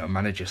that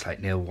managers like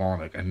Neil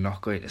Warnock are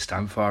not going to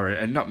stand for,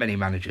 and not many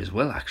managers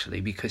will actually,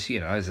 because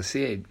as I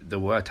say, there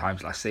were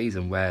times last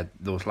season where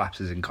those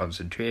lapses in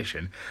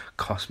concentration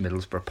cost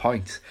Middlesbrough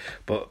points.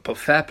 But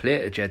fair play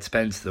to Jed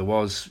Spence, there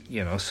was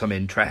some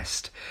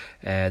interest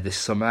this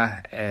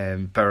summer.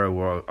 Borough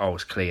were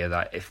always clear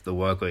that if they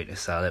were going to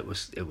sell, it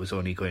was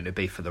only going to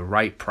be for the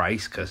right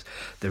price, because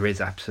there is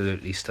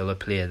absolutely still a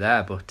player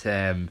there. But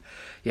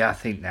I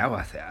think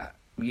now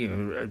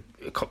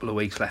a couple of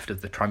weeks left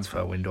of the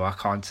transfer window, I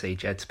can't see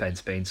Jed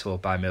Spence being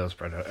sold by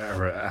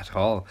Middlesbrough at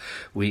all.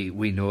 We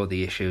know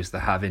the issues they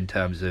have in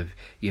terms of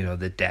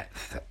the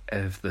depth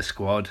of the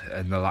squad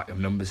and the lack of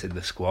numbers in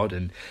the squad,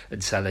 and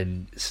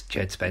selling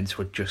Jed Spence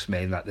would just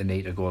mean that they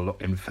need to go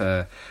looking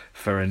for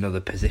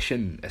another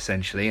position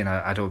essentially, and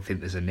I don't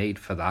think there's a need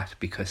for that,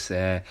 because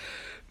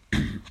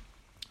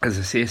as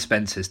I say,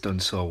 Spence has done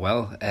so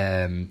well.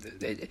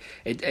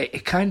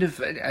 It kind of,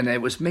 and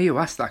it was me who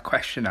asked that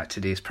question at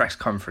today's press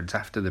conference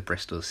after the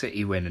Bristol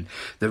City win, and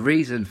the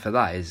reason for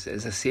that is,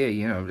 as I say,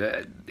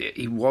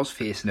 he was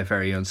facing a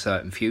very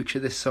uncertain future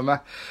this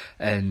summer,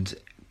 and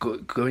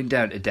going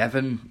down to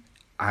Devon,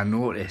 I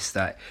noticed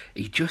that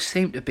he just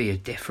seemed to be a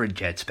different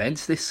Jed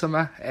Spence this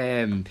summer.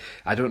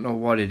 I don't know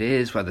what it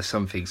is, whether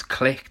something's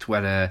clicked,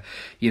 whether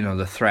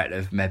the threat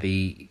of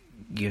maybe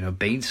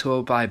being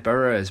sold by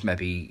Borough has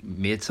maybe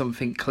made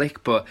something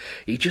click, but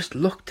he just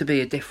looked to be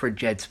a different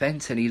Jed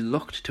Spence, and he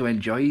looked to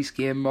enjoy his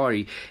game more.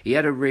 He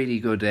had a really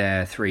good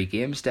 3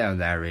 games down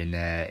there in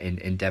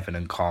Devon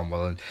and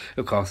Cornwall, and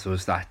of course there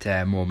was that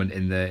moment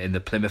in the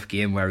Plymouth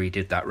game where he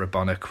did that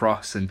Rabona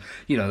cross, and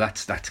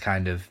that's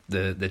kind of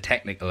the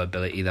technical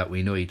ability that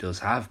we know he does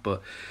have,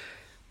 but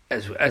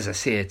as I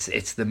say,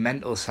 it's the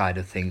mental side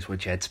of things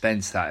with Jed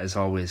Spence that has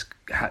always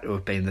had to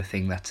have been the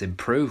thing that's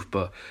improved.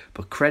 But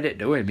credit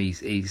to him,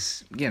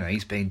 he's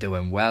been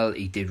doing well.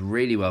 He did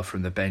really well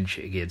from the bench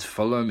against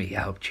Fulham. He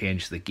helped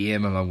change the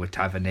game along with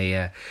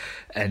Tavernier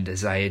and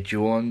Isaiah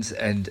Jones.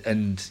 And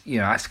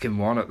asking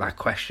Warnock that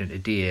question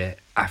today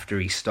after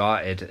he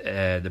started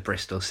the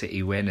Bristol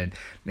City win,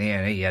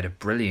 and he had a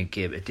brilliant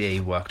game today. He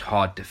worked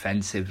hard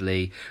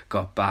defensively,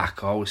 got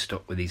back, always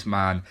stuck with his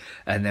man,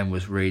 and then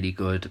was really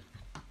good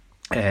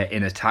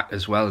in attack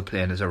as well,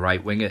 playing as a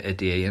right winger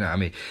today.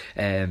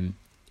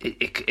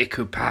 It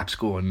could perhaps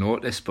go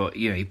unnoticed, but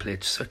he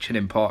played such an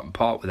important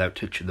part without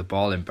touching the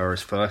ball in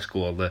Borough's first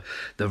goal.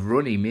 The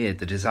run he made,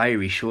 the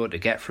desire he showed to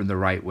get from the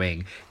right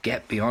wing,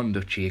 get beyond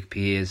Uche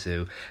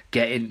Ikpeazu,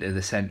 get into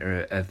the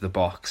centre of the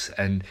box,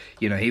 and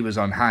he was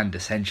on hand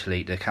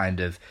essentially to kind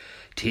of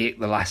take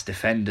the last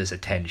defender's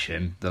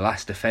attention. The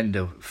last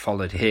defender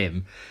followed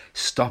him,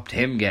 stopped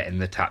him getting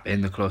the tap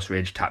in, the close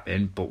range tap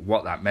in. But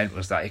what that meant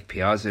was that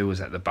Ikpeazu was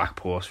at the back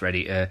post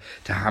ready to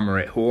hammer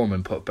it home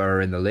and put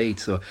Borough in the lead.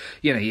 So,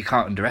 you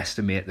can't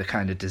underestimate the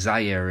kind of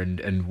desire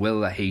and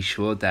will that he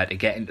showed there to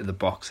get into the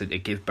box and to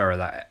give Borough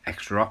that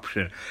extra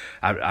option.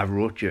 I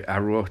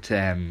wrote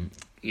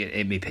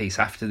in my piece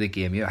after the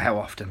game, how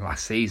often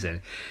last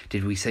season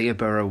did we see a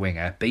Borough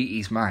winger beat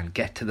his man,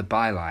 get to the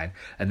byline,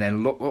 and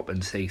then look up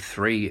and see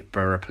 3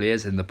 Borough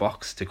players in the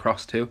box to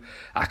cross to?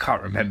 I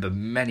can't remember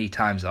many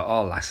times at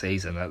all last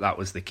season that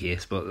was the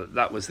case, but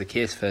that was the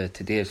case for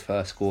today's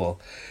first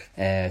goal.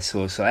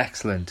 So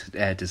excellent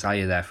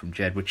desire there from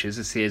Jed, which, as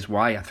I say, is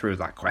why I threw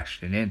that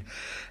question in.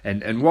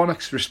 And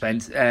Warnock's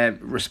response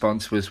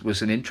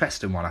was an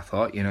interesting one, I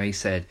thought. He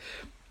said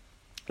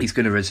he's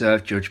going to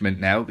reserve judgment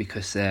now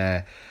because,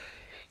 I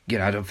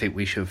don't think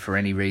we should for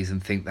any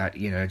reason think that,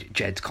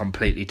 Jed's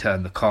completely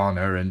turned the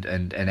corner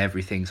and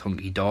everything's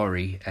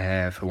hunky-dory,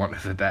 for want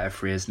of a better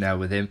phrase now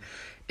with him.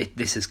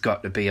 This has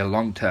got to be a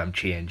long-term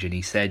change, and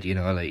he said,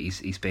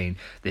 he's been,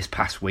 this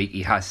past week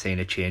he has seen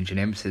a change in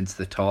him since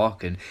the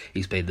talk, and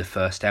he's been the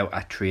first out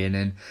at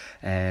training,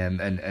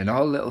 and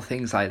all little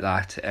things like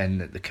that,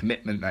 and the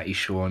commitment that he's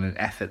shown and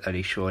effort that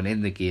he's shown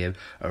in the game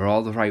are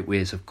all the right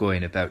ways of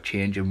going about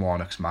changing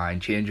Warnock's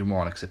mind, changing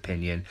Warnock's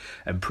opinion,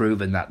 and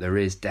proving that there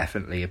is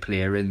definitely a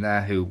player in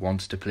there who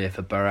wants to play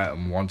for Borough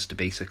and wants to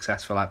be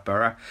successful at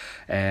Borough,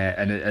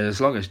 and as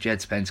long as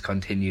Jed Spence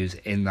continues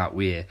in that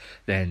way,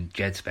 then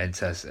Jed Spence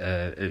has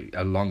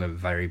a long and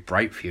very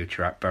bright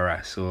future at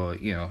Borough. So,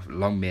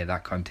 long may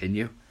that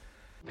continue.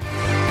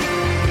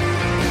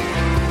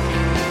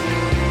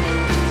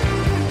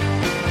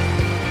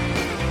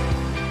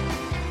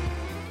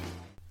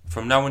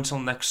 From now until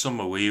next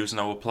summer, we're using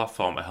our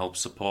platform to help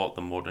support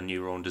the Motor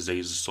Neurone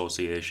Disease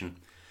Association.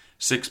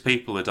 6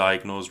 people are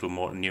diagnosed with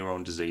motor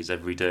neurone disease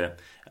every day,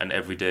 and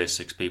every day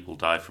 6 people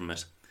die from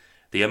it.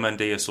 The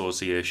MND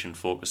Association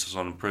focuses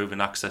on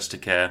improving access to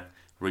care,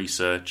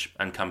 research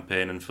and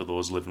campaigning for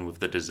those living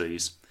with the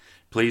disease.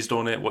 Please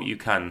donate what you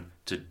can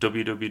to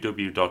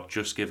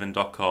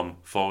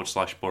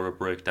www.justgiving.com/Borough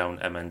Breakdown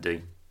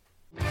MND.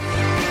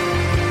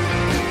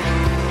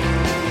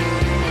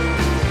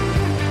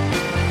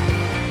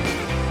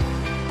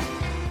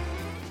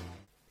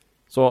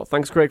 So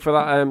thanks, Craig, for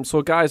that.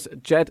 So guys,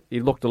 Jed,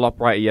 he looked a lot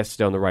brighter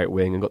yesterday on the right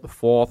wing and got the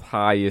 4th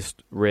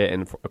highest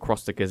rating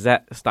across the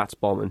Gazette,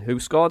 StatsBomb and Who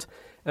Scored.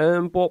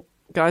 But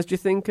guys, do you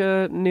think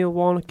Neil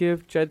Warnock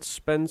gave Jed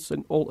Spence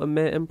an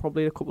ultimatum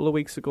probably a couple of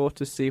weeks ago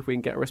to see if we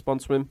can get a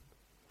response from him?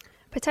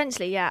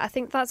 Potentially, yeah. I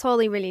think that's all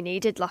he really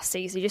needed last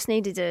season. He just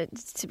needed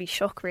to be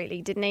shook,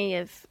 really, didn't he?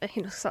 Of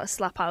sort of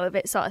slap out of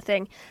it, sort of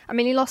thing. I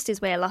mean, he lost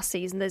his way last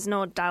season. There's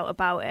no doubt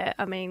about it.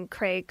 I mean,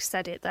 Craig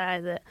said it there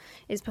that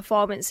his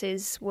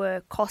performances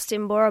were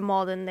costing Borough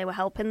more than they were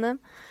helping them.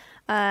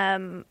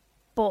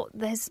 But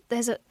there's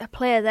a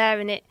player there,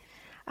 and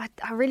I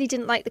really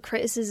didn't like the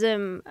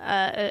criticism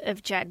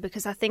of Jed,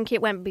 because I think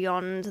it went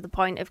beyond the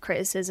point of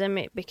criticism.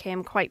 It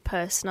became quite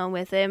personal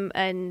with him,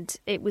 and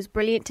it was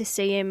brilliant to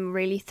see him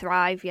really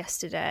thrive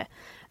yesterday.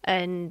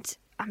 And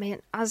I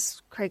mean,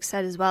 as Craig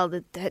said as well,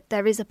 that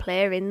there is a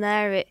player in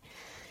there.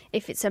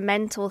 If it's a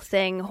mental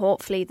thing,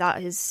 hopefully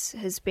that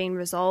has been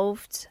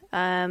resolved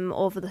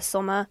over the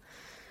summer.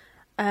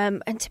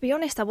 And to be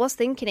honest, I was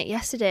thinking it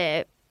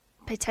yesterday.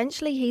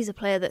 Potentially, he's a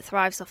player that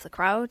thrives off the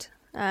crowd.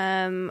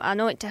 I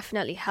know it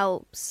definitely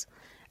helps,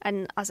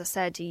 and as I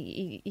said,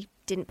 he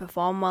didn't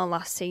perform well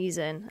last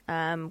season.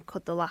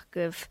 Could the lack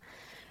of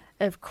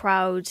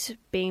crowd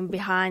being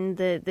behind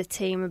the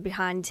team and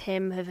behind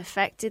him have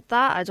affected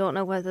that? I don't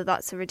know whether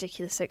that's a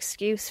ridiculous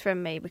excuse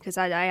from me, because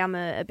I am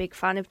a big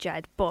fan of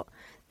Jed, but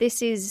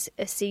this is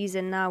a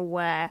season now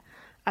where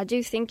I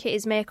do think it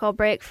is make or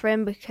break for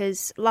him,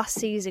 because last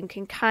season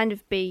can kind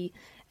of be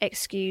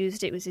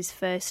excused. It was his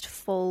first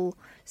full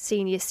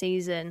senior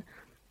season.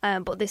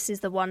 But this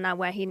is the one now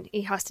where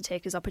he has to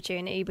take his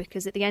opportunity,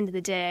 because at the end of the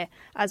day,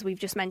 as we've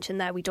just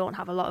mentioned there, we don't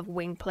have a lot of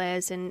wing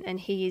players, and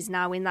he is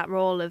now in that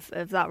role of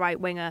that right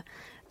winger,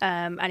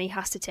 and he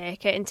has to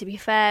take it. And to be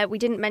fair, we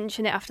didn't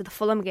mention it after the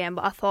Fulham game,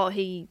 but I thought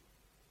he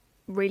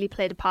really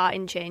played a part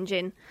in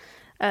changing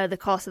the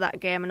course of that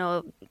game. I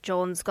know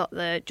Jones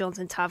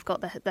and Tav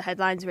got the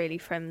headlines really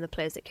from the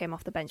players that came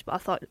off the bench, but I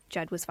thought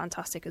Jed was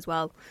fantastic as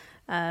well.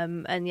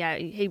 And yeah,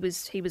 he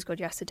was good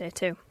yesterday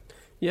too.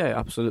 Yeah,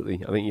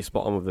 absolutely. I think you're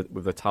spot on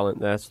with the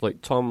talent there. So,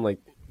 Tom,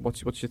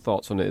 what's your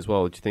thoughts on it as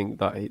well? Do you think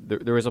that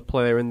there is a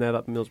player in there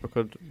that Middlesbrough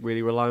could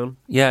really rely on?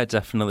 Yeah,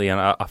 definitely. And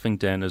I think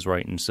Dana's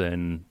right in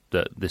saying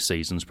that this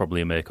season's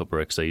probably a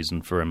make-or-break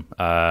season for him.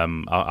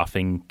 I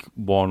think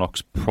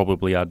Warnock's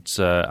probably had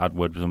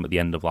word with him at the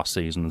end of last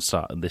season and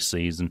started this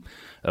season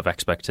of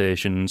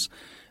expectations.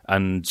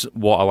 And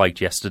what I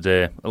liked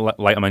yesterday,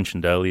 like I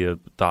mentioned earlier,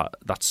 that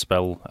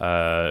spell,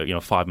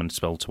 5-minute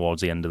spell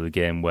towards the end of the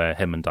game where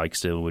him and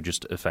Dijksteel were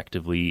just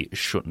effectively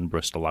shutting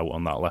Bristol out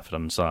on that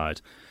left-hand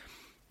side.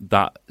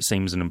 that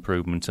seems an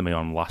improvement to me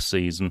on last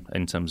season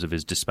in terms of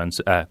his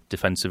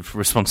defensive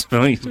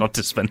responsibilities, not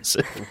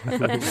dispensive.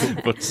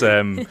 But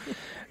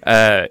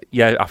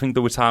I think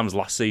there were times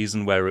last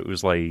season where it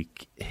was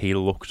like he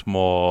looked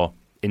more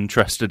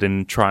interested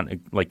in trying to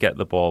like get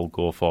the ball,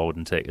 go forward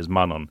and take his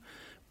man on,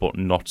 but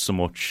not so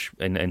much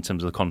in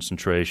terms of the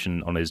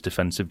concentration on his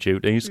defensive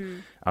duties.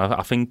 And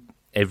I think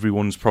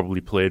everyone's probably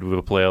played with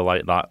a player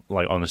like that,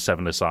 like on a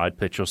 7-a-side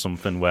pitch or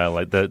something, where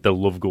like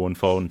they'll love going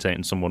forward and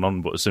taking someone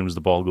on, but as soon as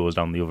the ball goes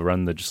down the other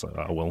end, they're just like,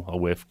 oh well, I'll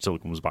wait until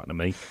it comes back to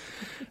me.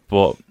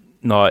 But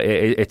no,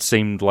 it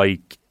seemed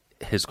like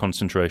his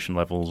concentration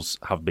levels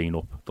have been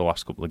up the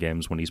last couple of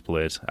games when he's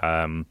played.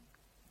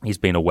 He's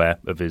been aware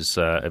of his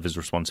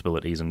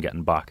responsibilities and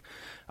getting back,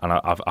 and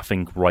I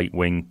think right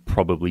wing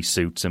probably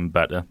suits him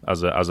better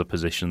as a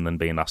position than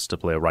being asked to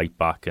play right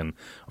back. And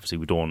obviously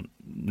we don't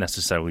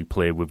necessarily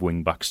play with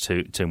wing backs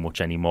too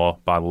much anymore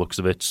by the looks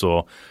of it.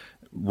 So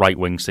right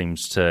wing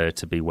seems to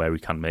be where he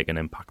can make an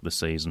impact this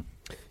season.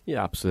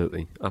 Yeah,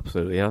 absolutely. I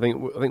think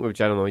with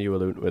Jen, I know you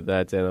alluded to it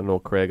there, Dan. I know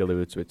Craig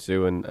alluded to it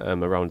too, and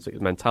around his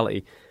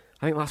mentality.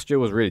 I think last year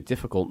was really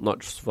difficult, not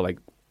just for like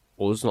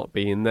us not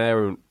being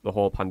there and the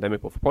whole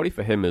pandemic, but probably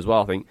for him as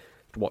well. I think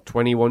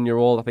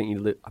 21-year-old. I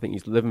think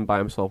he's living by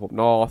himself up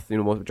north. You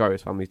know, most majority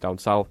of his family's down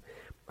south.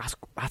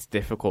 That's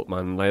difficult,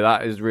 man. Like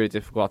that is really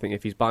difficult. I think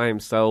if he's by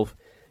himself,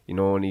 you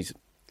know, and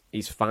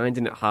he's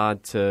finding it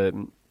hard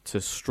to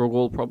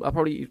struggle.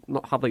 Probably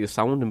not have like a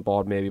sounding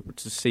board maybe, but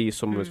to see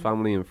some of his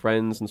family and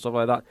friends and stuff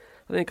like that.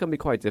 I think it can be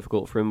quite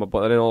difficult for him.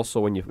 But then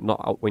also when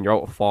you're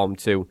out of form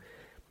too,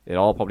 it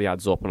all probably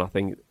adds up. And I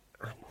think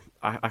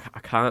I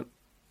can't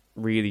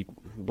really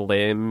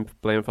blame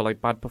for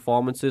like bad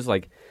performances.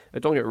 Like,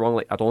 don't get me wrong,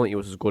 like I don't think he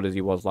was as good as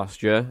he was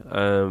last year,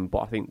 but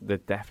I think there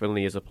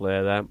definitely is a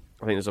player there.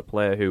 I think there's a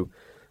player who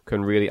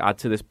can really add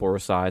to this Borough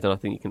side, and I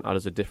think he can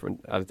add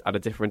a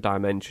different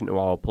dimension to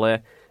our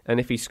play. And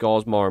if he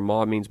scores more and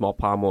more, it means more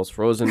Palmos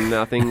for us. And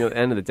I think at the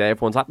end of the day,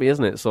 everyone's happy,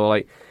 isn't it? So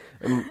like,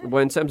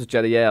 well, in terms of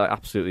Jeddah, yeah, like,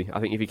 absolutely. I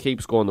think if he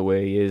keeps going the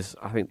way he is,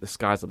 I think the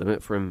sky's the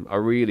limit for him. I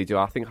really do.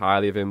 I think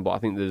highly of him, but I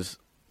think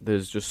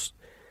there's just,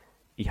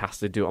 he has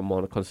to do it on more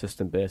on a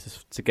consistent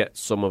basis to get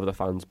some of the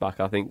fans back.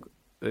 I think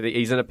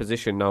he's in a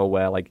position now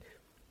where like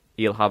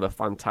he'll have a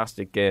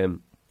fantastic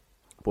game,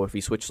 but if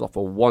he switches off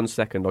for 1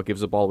 second or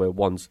gives the ball away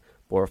once,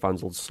 Borough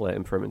fans will slate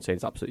him for him and say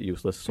he's absolutely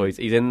useless. So he's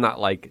in that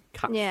like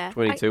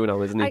catch-22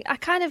 now, isn't he? I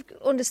kind of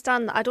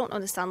understand that. I don't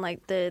understand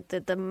like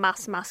the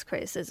mass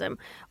criticism,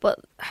 but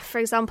for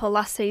example,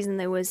 last season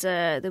there was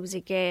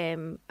a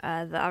game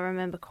that I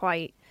remember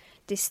quite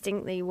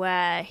distinctly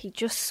where he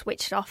just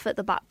switched off at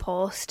the back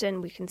post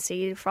and we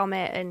conceded from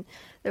it, and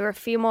there were a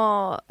few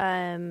more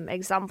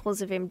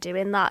examples of him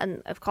doing that,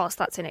 and of course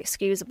that's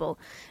inexcusable,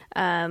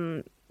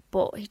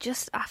 but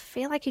I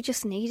feel like he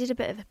just needed a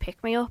bit of a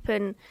pick-me-up,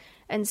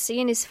 and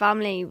seeing his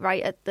family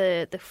right at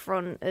the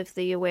front of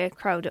the away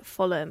crowd at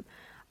Fulham,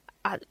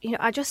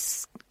 I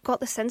just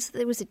got the sense that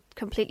there was a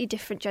completely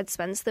different Jed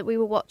Spence that we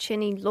were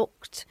watching. He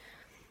looked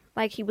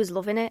like he was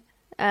loving it.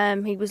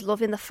 He was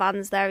loving the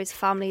fans there, his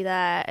family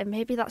there, and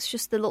maybe that's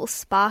just the little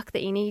spark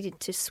that he needed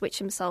to switch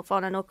himself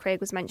on. I know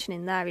Craig was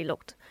mentioning there he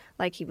looked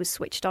like he was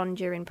switched on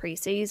during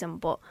pre-season,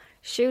 but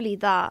surely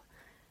that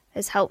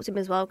has helped him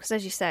as well, because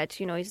as you said,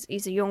 you know,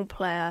 he's a young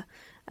player,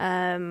 you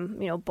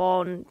know,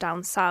 born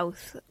down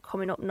south,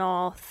 coming up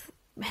north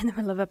in the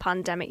middle of a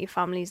pandemic. Your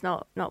family's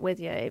not with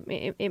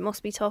you. It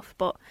must be tough,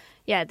 but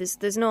yeah,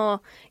 there's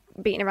no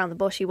beating around the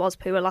bush. He was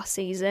poor last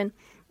season.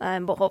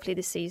 But hopefully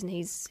this season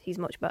he's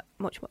much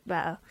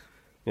better.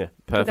 Yeah,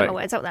 perfect. Get my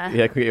words out there.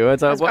 Yeah, quick your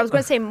words out. I was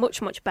going to say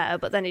much better,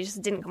 but then it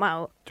just didn't come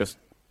out. Just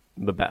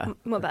the better.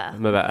 More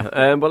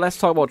better. But let's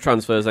talk about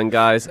transfers then,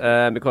 guys,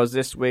 because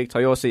this week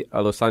Toyosi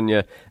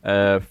Olusanya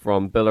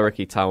from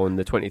Billericay Town,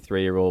 the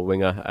 23-year-old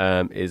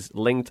winger, is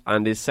linked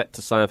and is set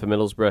to sign for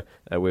Middlesbrough,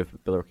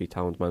 with Billericay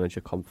Town's manager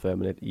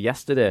confirming it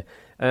yesterday.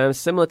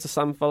 Similar to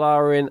Sam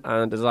Folarin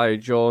and Isaiah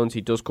Jones,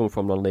 he does come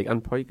from non-league,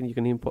 and probably you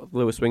can even put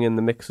Lewis Wing in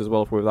the mix as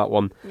well with that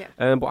one.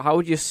 Yeah. But how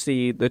would you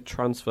see the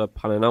transfer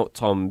panning out,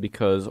 Tom?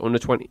 Because under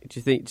 20,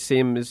 do you see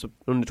him as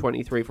under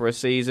 23 for a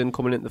season,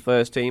 coming into the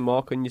first team,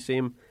 or can you see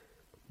him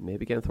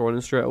maybe getting thrown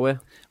in straight away?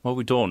 Well,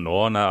 we don't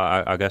know, and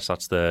I guess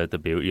that's the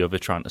beauty of it,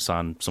 trying to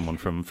sign someone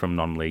from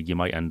non-league. You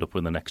might end up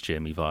with the next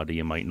Jamie Vardy,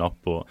 you might not,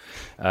 but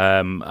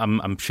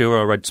I'm sure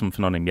I read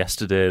something on him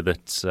yesterday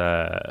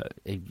that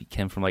he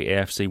came from like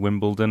AFC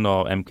Wimbledon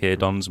or MK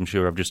Dons. I'm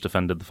sure I've just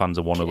offended the fans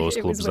of one of those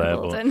clubs there.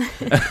 But,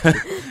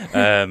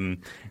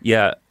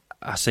 yeah,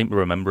 I seem to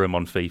remember him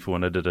on FIFA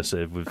when I did a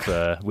save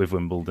with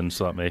Wimbledon,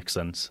 so that makes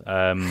sense.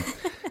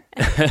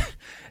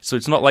 So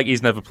it's not like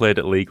he's never played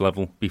at league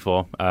level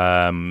before,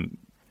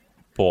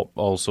 but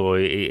also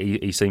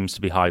he seems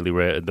to be highly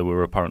rated. There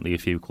were apparently a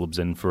few clubs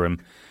in for him.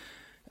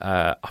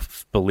 I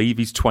believe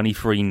he's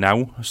 23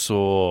 now,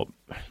 so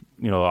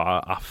you know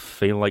I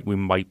feel like we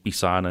might be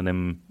signing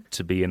him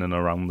to be in and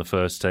around the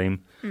first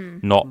team,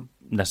 not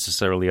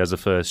necessarily as a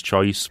first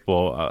choice,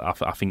 but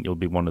I think you'll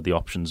be one of the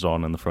options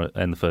on in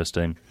the first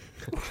team.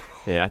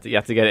 Yeah, you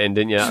have to get it in,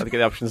 didn't you? You have to get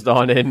the options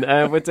on in.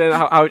 But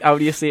how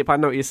do you see it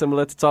panning out? Are you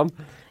similar to Tom?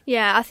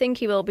 Yeah, I think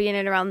he will be in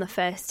and around the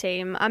first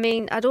team. I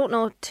mean, I don't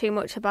know too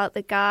much about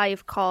the guy,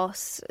 of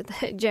course.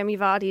 Jamie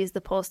Vardy is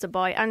the poster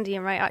boy. Andy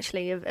and Wright,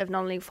 actually, of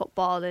non-league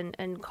football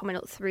and coming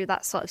up through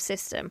that sort of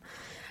system.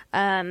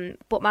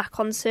 But my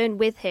concern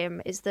with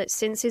him is that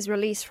since his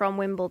release from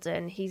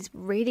Wimbledon, he's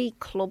really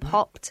club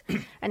hopped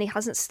and he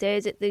hasn't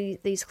stayed at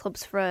these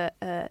clubs for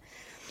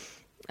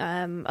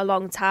a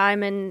long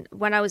time. And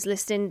when I was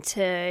listening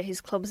to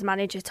his club's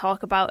manager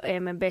talk about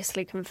him and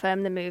basically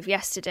confirm the move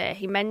yesterday,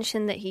 he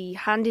mentioned that he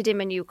handed him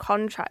a new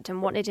contract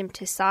and wanted him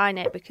to sign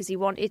it because he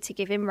wanted to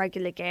give him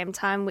regular game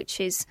time, which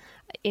is,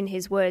 in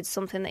his words,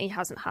 something that he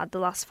hasn't had the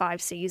last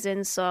 5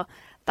 seasons. So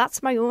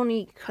that's my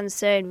only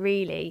concern,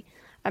 really.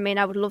 I mean,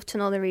 I would love to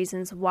know the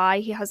reasons why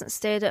he hasn't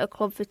stayed at a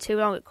club for too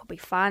long. It could be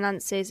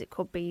finances. It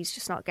could be he's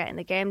just not getting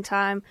the game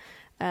time.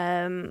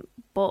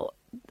 But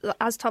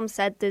as Tom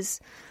said, there's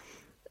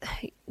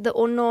the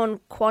unknown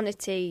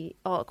quality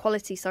of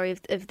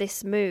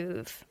this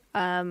move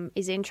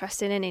is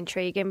interesting and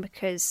intriguing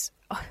because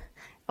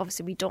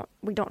obviously we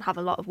don't have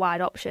a lot of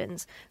wide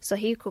options. So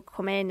he could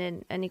come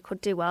in and he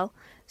could do well.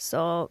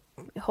 So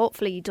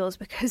hopefully he does,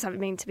 because I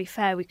mean, to be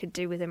fair, we could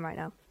do with him right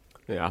now.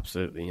 Yeah,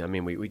 absolutely. I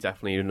mean, we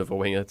definitely need another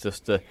winger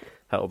just to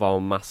help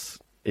our mass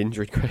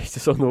injury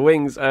crisis on the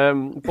wings.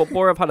 But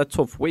Borough have had a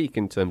tough week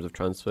in terms of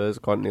transfers,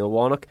 according to Neil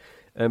Warnock.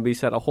 But he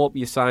said, I hope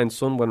you sign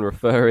some, when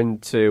referring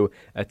to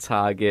a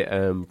target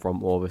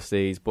from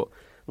overseas. But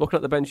looking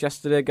at the bench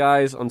yesterday,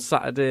 guys, on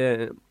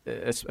Saturday,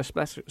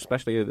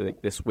 especially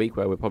this week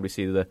where we'll probably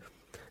see the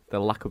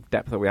lack of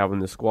depth that we have in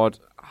the squad,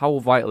 how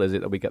vital is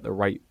it that we get the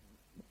right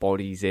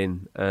bodies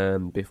in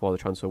before the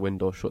transfer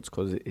window shuts?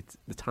 Because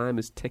the time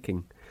is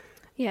ticking.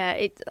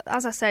 Yeah,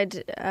 as I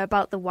said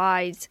about the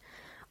wide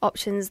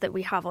options that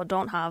we have or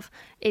don't have,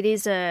 it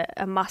is a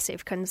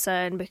massive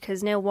concern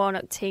because Neil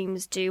Warnock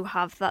teams do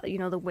have that,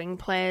 the wing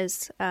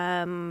players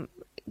going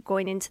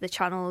into the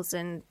channels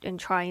and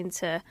trying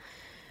to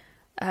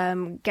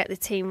get the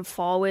team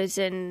forward,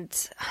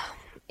 and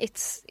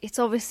it's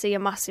obviously a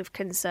massive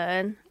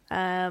concern.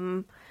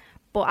 But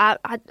I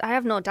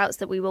have no doubts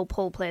that we will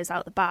pull players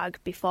out the bag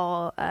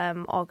before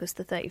August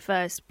the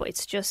 31st. But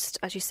it's just,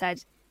 as you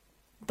said,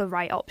 the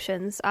right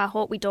options. I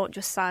hope we don't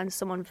just sign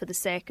someone for the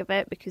sake of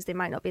it, because they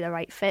might not be the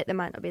right fit, they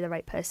might not be the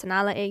right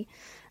personality,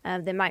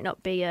 they might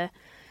not be a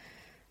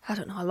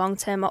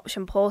long-term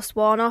option post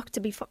Warnock. To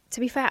be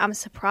fair, I'm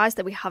surprised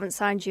that we haven't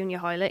signed Junior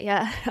Hoylett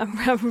yet.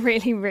 I'm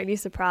really, really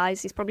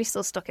surprised. He's probably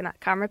still stuck in that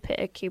camera pit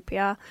at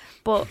QPR.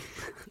 But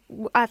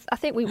I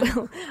think we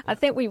will. I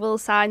think we will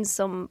sign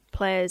some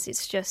players.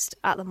 It's just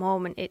at the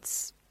moment,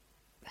 it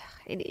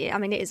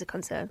is a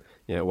concern.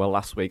 Yeah, well,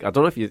 last week, I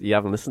don't know if you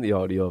haven't listened to the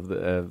audio of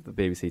the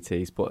BBC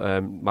tease, but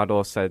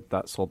Mador said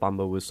that Sol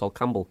Bamba was Sol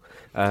Campbell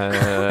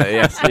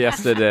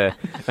yesterday.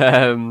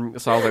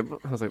 So I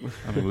was like,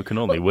 I mean, we can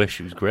only wish.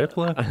 He was a great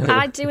player.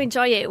 I do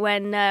enjoy it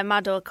when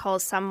Mador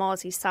calls Sam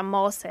Morsey Sam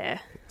Morse.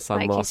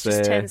 He's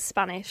just turned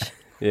Spanish.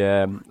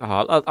 Yeah,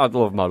 I'd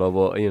love Maddo,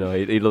 but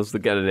he loves to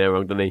get a name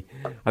wrong, doesn't he?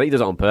 I think he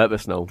does it on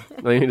purpose now.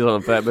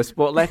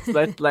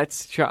 But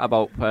let's chat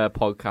about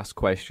podcast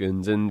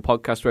questions. And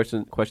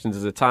podcast questions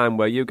is a time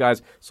where you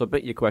guys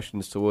submit your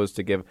questions to us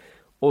to give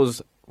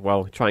us,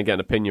 well, try and get an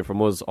opinion from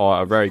us,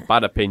 or a very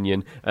bad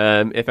opinion,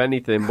 if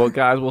anything. But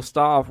guys, we'll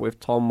start off with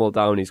Tom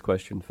Muldowney's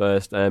question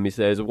first. He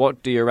says,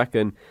 what do you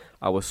reckon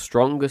our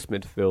strongest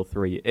midfield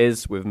three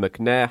is, with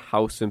McNair,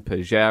 Howson,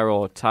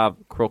 Pajero,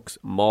 Tav, Crooks,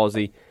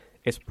 Morsey?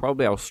 It's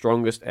probably our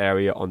strongest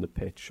area on the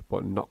pitch,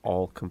 but not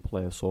all can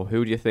play. So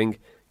who do you think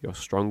your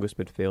strongest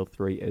midfield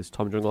three is?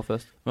 Tom, do you want to go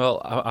first?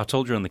 Well, I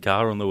told you in the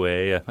car on the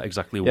way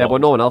exactly what... Yeah,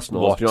 but no one else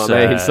knows, do you know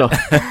what I mean? So.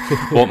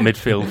 What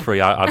midfield three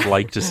I'd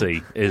like to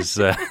see is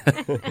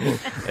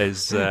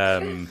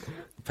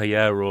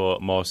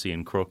Pajero, Morsey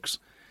and Crooks.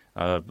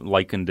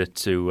 Likened it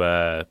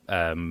to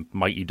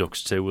Mighty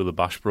Ducks 2, where the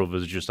Bash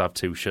Brothers just have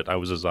 2 shit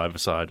houses either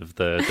side of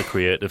the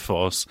creative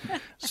force.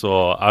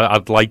 So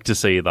I'd like to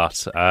see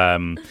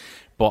that.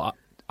 But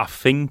I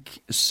think,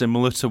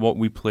 similar to what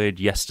we played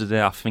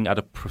yesterday, I think I'd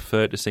have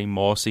preferred to see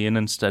Morsey in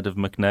instead of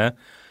McNair.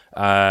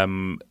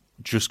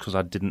 Just because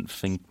I didn't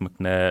think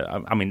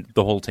McNair... I mean,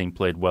 the whole team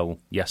played well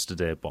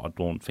yesterday, but I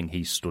don't think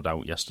he stood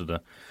out yesterday.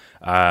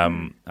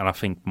 And I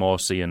think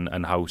Morsey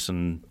and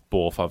Howson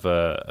both have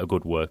a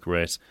good work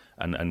rate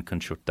and can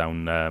shut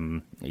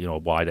down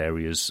wide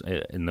areas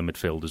in the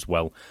midfield as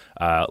well,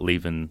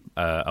 leaving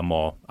a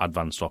more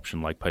advanced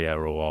option like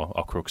Pajero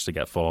or Crooks to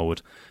get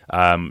forward.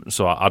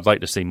 So I'd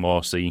like to see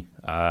Morsey,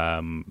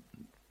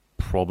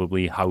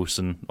 probably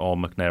Howson or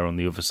McNair on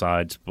the other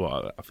side,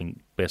 but I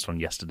think based on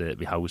yesterday it'd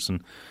be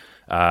Howson,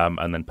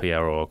 and then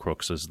Pajero or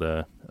Crooks as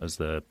the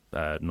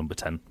number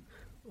 10.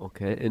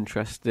 Okay,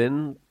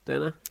 interesting.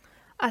 Dana?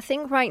 I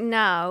think right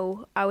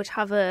now I would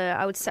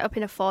set up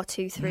in a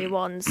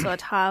 4-2-3-1, so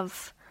I'd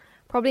have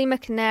Probably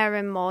McNair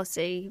and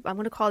Morsey. I'm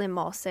going to call him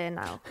Morsey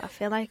now. I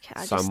feel like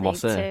I Sam just need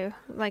Morsey. to.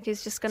 Like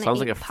he's just going to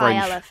Sounds eat like a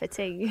French- paella for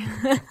tea.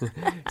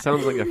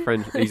 Sounds like a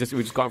French. We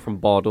just got him from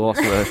Bordeaux or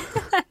something.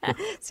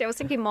 See, I was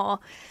thinking more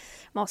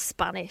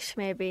Spanish,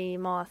 maybe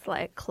more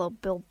athletic club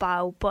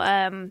Bilbao.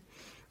 But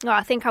no,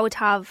 I think I would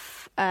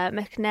have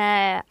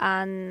McNair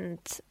and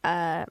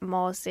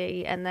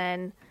Morsey, and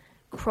then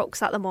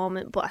Crooks at the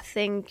moment. But I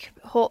think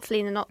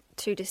hopefully in the not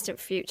too distant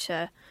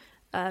future,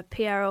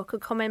 Piero could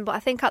come in. But I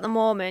think at the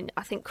moment,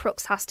 I think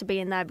Crooks has to be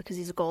in there because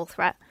he's a goal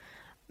threat.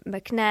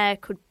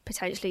 McNair could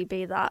potentially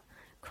be that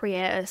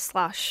creator /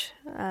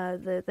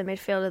 the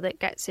midfielder that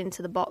gets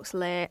into the box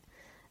late.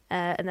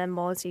 And then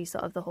Morsey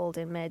sort of the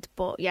holding mid.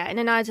 But yeah, in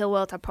an ideal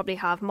world, I'd probably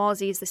have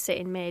Morsey as the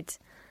sitting mid,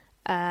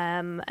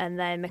 and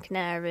then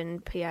McNair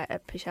and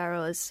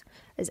Pichero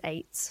as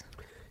eights.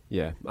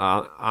 Yeah,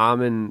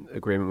 I'm in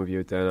agreement with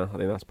you, Dana. I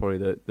think that's probably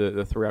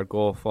the three I'd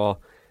go for.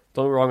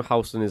 Don't get me wrong,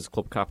 Howson is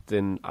club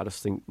captain. I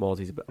just think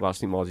Morsey's a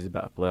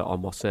better player. Or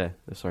Morsey.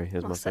 Sorry,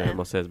 here's Morsey.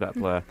 Morsey's a better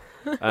player.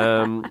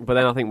 But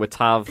then I think with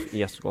Tav,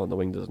 he has to go on the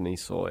wing, doesn't he?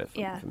 So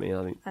for me,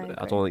 I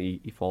don't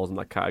think he falls in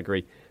that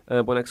category.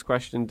 But next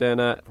question,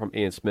 Dana, from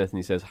Ian Smith, and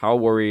he says, how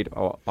worried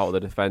about the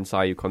defence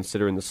are you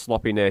considering the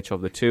sloppy nature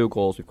of the 2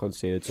 goals we've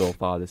conceded so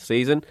far this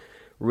season?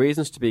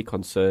 Reasons to be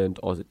concerned,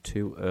 or is it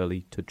too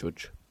early to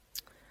judge?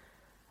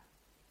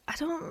 I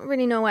don't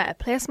really know where to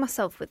place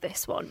myself with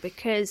this one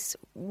because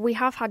we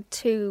have had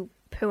 2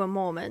 poor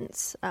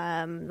moments.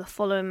 The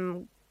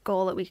Fulham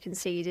goal that we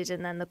conceded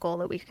and then the goal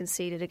that we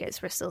conceded against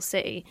Bristol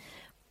City.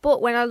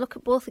 But when I look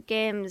at both the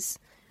games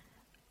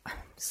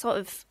sort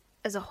of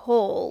as a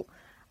whole,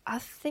 I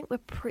think we're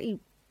pretty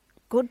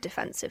good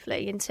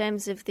defensively in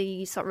terms of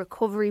the sort of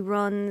recovery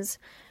runs.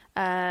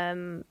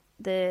 In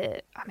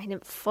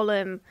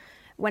Fulham,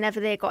 whenever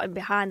they got in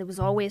behind, there was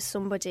always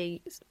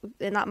somebody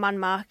in that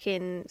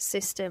man-marking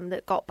system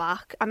that got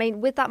back. I mean,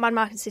 with that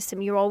man-marking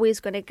system, you're always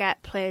going to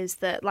get players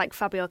that, like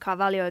Fabio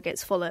Carvalho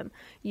against Fulham,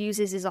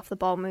 uses his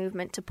off-the-ball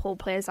movement to pull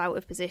players out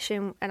of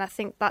position. And I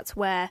think that's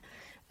where,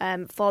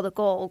 for the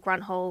goal,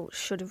 Grant Hall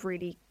should have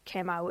really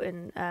came out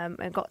and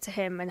got to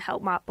him and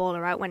helped Mark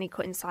Bowler out when he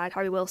cut inside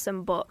Harry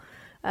Wilson. But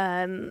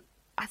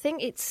I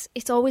think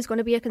it's always going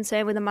to be a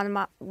concern with the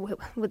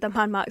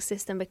man-mark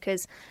system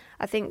because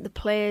I think the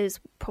players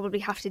probably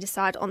have to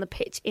decide on the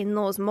pitch in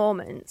those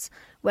moments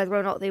whether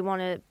or not they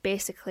want to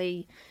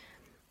basically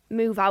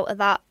move out of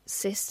that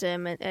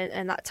system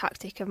and that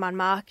tactic of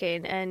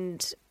man-marking,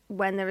 and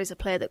when there is a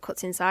player that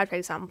cuts inside, for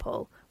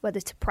example,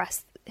 whether to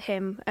press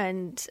him.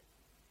 And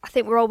I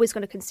think we're always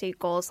going to concede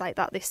goals like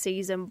that this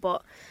season,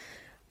 but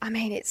I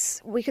mean,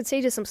 we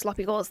conceded some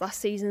sloppy goals last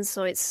season,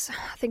 so I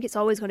think it's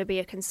always going to be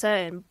a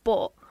concern.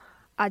 But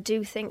I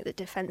do think that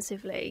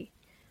defensively,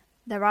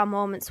 there are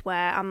moments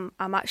where I'm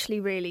actually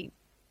really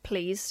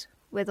pleased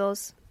with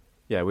us.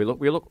 Yeah, we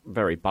look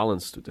very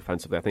balanced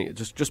defensively. I think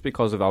just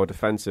because of our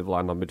defensive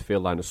line and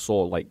midfield line is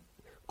so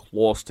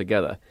close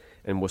together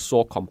and we're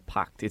so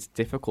compact, it's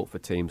difficult for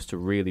teams to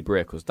really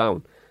break us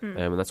down.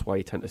 And that's why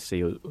you tend to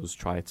see us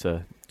try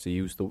to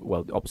use the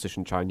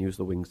opposition try and use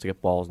the wings to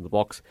get balls in the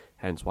box.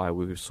 Hence why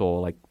we were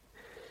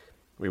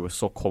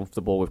so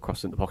comfortable with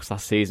crossing the box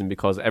last season,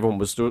 because there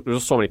was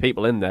just so many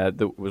people in there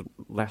that it was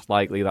less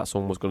likely that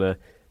someone was going to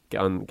get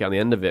on the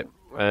end of it.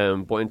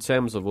 But in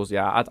terms of us,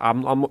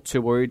 I'm not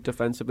too worried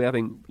defensively. I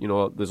think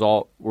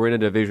we're in a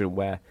division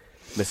where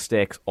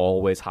mistakes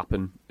always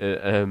happen.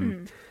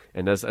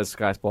 And as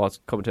Sky Sports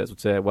commentators would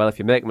say, well, if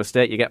you make a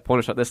mistake, you get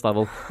punished at this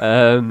level.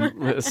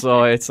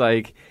 So it's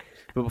like,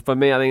 but for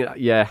me,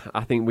 I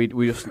think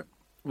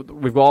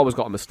we've always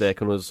got a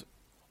mistake on us.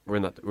 We're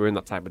in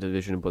that type of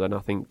division. But then I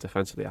think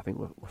defensively, I think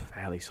we're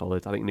fairly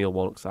solid. I think Neil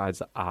Warnock's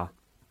sides are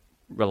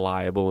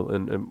reliable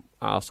and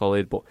are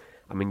solid. But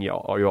I mean, you're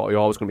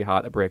always going to be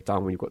hard to break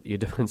down when you've got your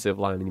defensive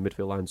line and your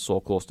midfield line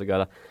so close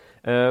together.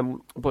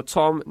 But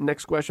Tom,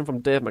 next question from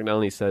Dave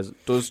McNally says,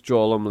 does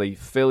Joe Lumley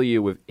fill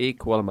you with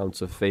equal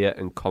amounts of fear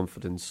and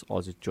confidence, or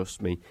is it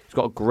just me? He's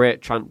got a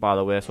great chant, by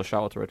the way, so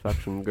shout out to Red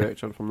Faction, great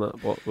chant from that,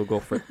 but we'll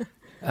go for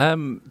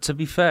it. To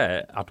be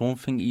fair, I don't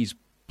think he's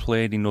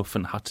played enough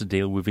and had to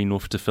deal with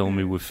enough to fill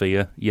me with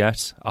fear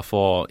yet. I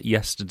thought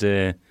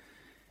yesterday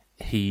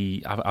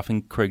I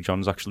think Craig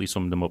Johns actually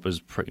summed him up as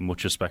pretty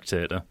much a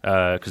spectator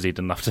because he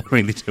didn't have to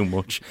really do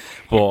much.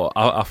 But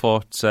I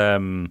thought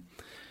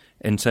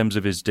in terms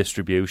of his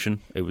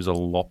distribution, it was a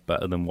lot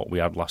better than what we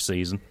had last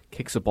season.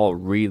 Kicks the ball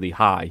really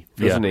high,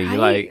 doesn't he?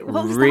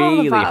 What was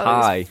really that all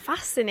about? high. It was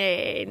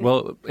fascinating.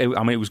 Well, it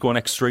was going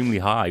extremely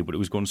high, but it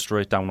was going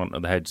straight down onto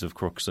the heads of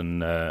Crooks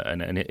and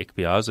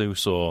Ikpeazu,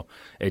 so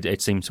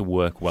it seemed to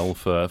work well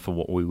for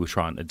what we were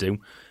trying to do.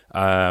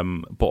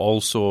 But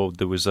also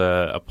there was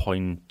a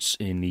point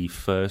in the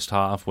first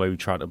half where we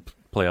tried to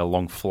play a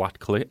long flat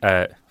kick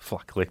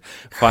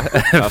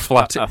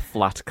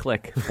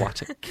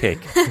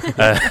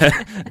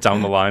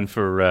down the line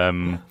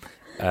for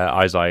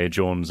Isaiah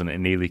Jones, and it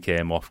nearly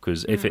came off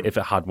because if it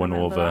had went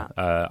over,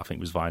 I think it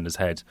was Viner's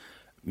head.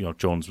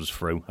 Jones was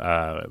through,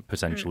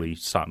 potentially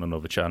starting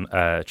another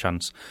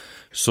chance.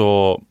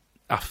 So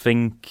I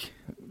think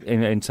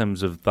in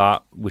terms of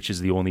that, which is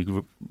the only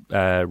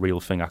real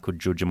thing I could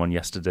judge him on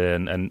yesterday,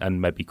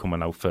 and maybe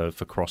coming out for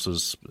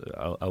crosses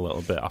a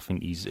little bit, I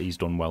think he's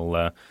done well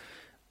there.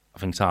 I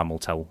think time will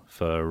tell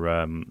for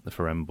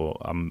him, but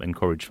I'm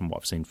encouraged from what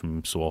I've seen from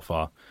him so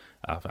far.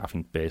 I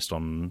think based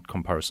on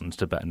comparisons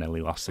to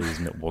Bettinelli last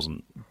season, it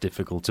wasn't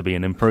difficult to be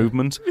an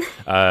improvement.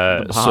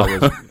 The bar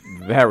was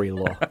very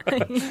low.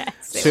 Yes,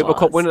 Super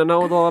Cup winner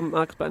now, though,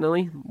 Max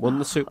Bettinelli. Won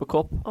the Super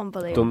Cup.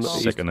 Unbelievable.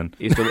 Sickening.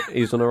 He's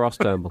done a Ross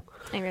Turnbull.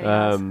 He really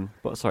has.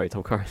 But sorry,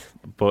 Tom Curry.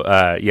 But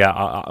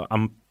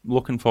I'm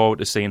looking forward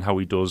to seeing how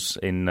he does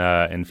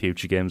in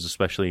future games,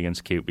 especially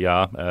against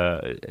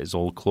QPR, his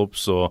old club.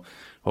 So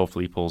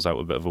hopefully he pulls out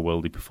a bit of a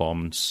worldy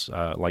performance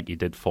like he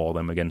did for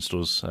them against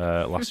us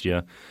last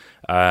year.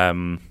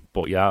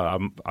 But yeah,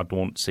 I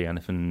don't see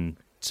anything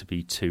to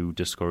be too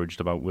discouraged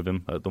about with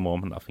him at the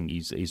moment. I think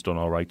he's done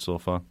all right so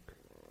far.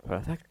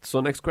 Perfect. So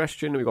next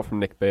question we got from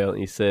Nick Bale.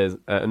 He says,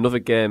 another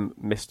game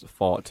missed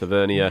for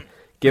Tavernier.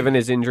 Given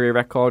his injury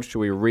record, should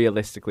we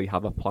realistically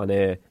have a plan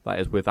A that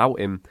is without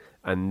him,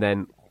 and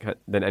then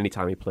any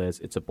time he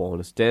plays, it's a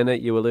bonus? Dana,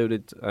 you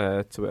alluded to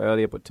it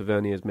earlier, but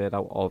Tavernier is made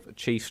out of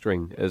cheese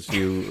string, as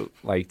you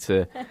like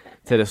to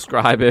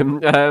describe him.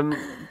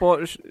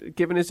 But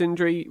given his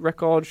injury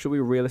record, should we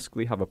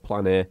realistically have a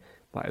plan A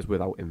that is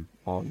without him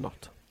or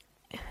not?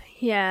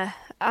 Yeah,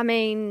 I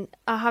mean,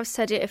 I have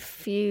said it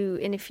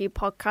in a few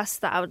podcasts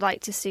that I would like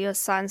to see us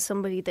sign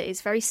somebody that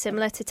is very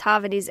similar to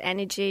Tav in his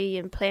energy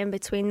and playing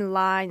between the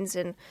lines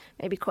and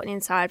maybe cutting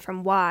inside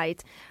from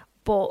wide,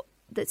 but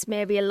that's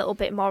maybe a little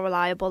bit more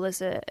reliable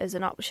as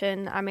an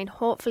option. I mean,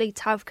 hopefully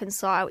Tav can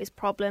sort out his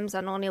problems.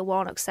 I know Neil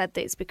Warnock said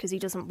that it's because he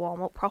doesn't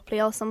warm up properly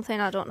or something.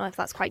 I don't know if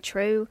that's quite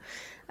true,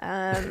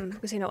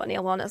 because you know what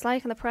Neil Warnock's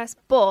like in the press.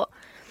 But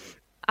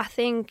I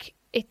think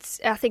it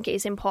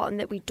is important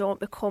that we don't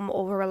become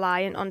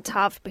over-reliant on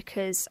Tav,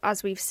 because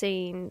as we've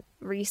seen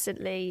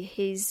recently,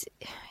 he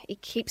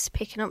keeps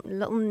picking up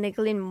little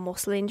niggling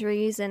muscle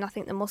injuries, and I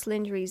think the muscle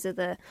injuries are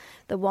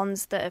the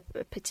ones that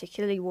are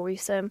particularly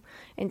worrisome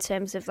in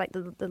terms of like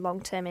the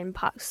long-term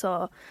impact.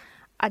 So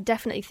I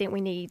definitely think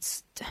we need,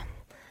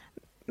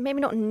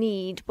 maybe not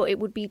need, but it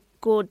would be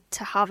good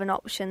to have an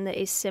option that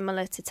is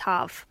similar to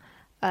Tav.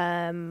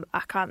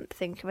 I can't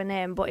think of a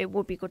name, but it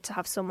would be good to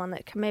have someone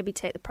that can maybe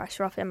take the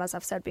pressure off him, as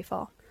I've said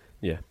before.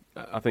 Yeah,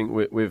 I think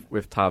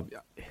with Tav,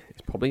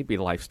 it's probably be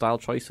lifestyle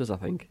choices. I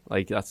think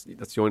like that's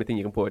the only thing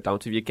you can put it down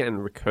to. If you're getting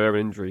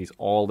recurring injuries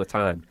all the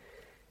time,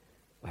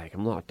 like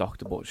I'm not a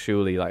doctor, but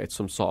surely like it's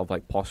some sort of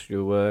like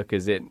postural work.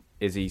 Is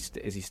he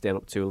staying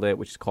up too late,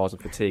 which is causing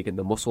fatigue in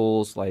the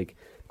muscles? Like,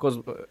 because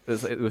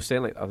it was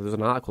saying like there's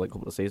an article like a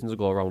couple of seasons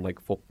ago around like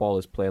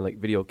footballers playing like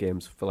video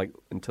games for like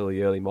until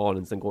the early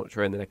mornings, then going to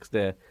train the next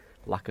day.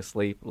 Lack of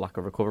sleep, lack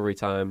of recovery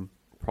time,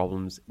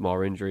 problems,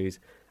 more injuries.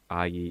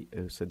 I.e.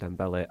 Ousmane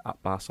Dembele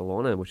at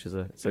Barcelona, which is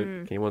a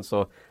key one.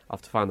 So I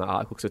have to find that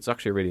article because it's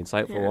actually a really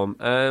insightful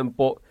one.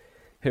 But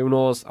who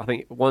knows? I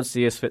think once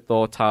he is fit,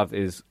 though, Tav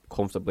is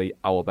comfortably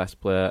our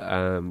best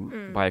player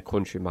by a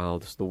country mile.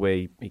 Just the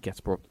way he gets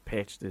brought up the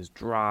pitch, his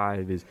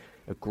drive, his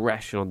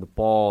aggression on the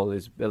ball,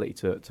 his ability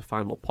to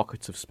find little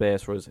pockets of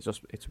space for us.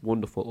 It's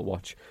wonderful to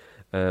watch.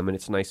 And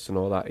it's nice to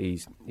know that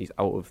he's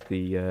out of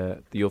the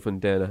oven,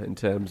 Dana, in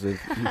terms of...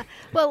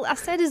 Well, I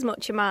said as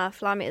much in my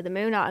Fly Me to the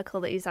Moon article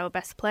that he's our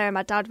best player.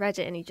 My dad read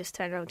it and he just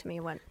turned around to me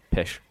and went...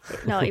 Pish.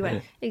 No, he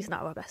went, he's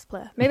not our best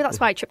player. Maybe that's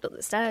why he tripped up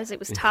the stairs. It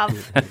was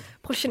Tav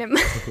pushing him.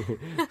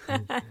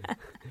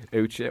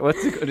 Uche. What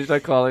did I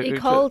call it? He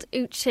called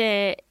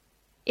Uche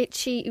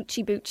Itchy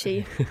Uchi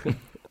Bucci.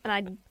 And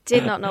I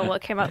did not know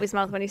what came out of his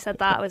mouth when he said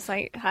that. I was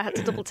like, I had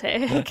to double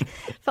take.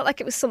 Felt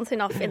like it was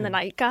something off In the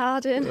Night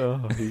Garden.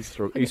 Oh, he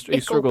struggles.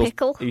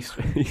 Pickle.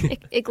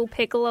 Iggle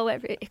Pickle or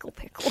whatever. Iggle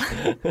Pickle.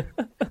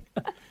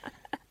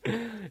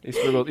 He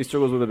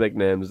struggles with the big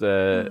names.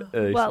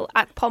 Well,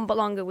 Akpom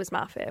Bolonga was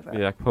my favourite.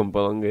 Yeah, Akpom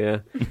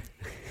Bolonga,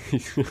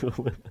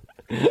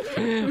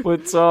 yeah.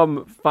 But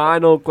Tom,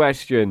 final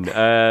question.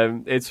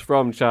 It's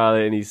from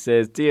Charlie, and he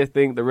says, do you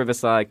think the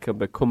Riverside can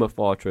become a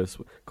fortress,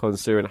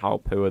 considering how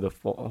poor the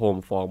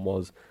home form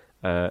was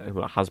and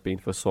what it has been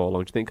for so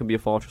long? Do you think it can be a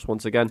fortress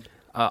once again?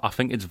 I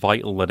think it's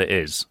vital that it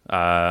is.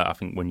 I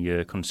think when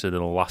you consider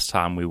the last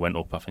time we went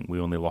up, I think we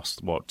only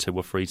lost, 2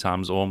 or 3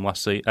 times home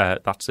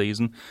that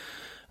season.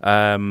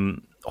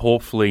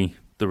 Hopefully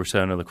the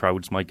return of the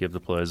crowds might give the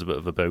players a bit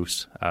of a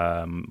boost.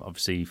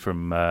 Obviously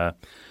from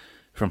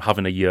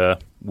having a year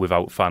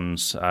without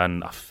fans,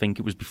 and I think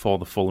it was before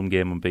the Fulham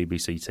game on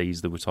BBC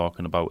Tees they were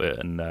talking about it,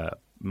 and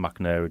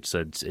McNair had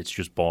said it's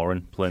just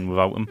boring playing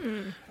without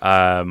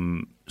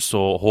them.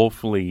 So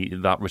hopefully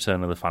that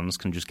return of the fans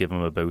can just give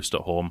them a boost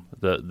at home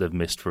that they've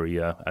missed for a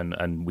year,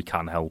 and we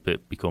can help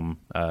it become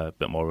a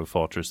bit more of a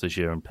fortress this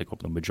year and pick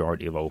up the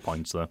majority of our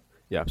points there.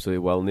 Yeah, absolutely.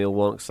 Well, Neil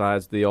Warnock's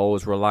sides, they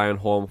always rely on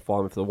home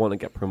form if they want to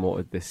get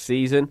promoted this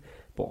season.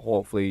 But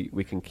hopefully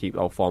we can keep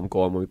our form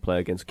going when we play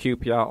against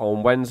QPR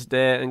on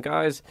Wednesday. And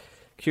guys,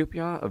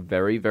 QPR, a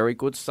very, very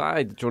good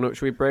side. Do you want to,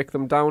 should we break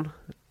them down?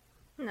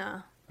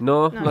 No.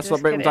 No, let's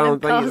not break them down.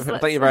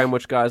 Thank you very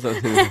much, guys.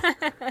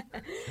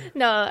 No,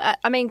 No,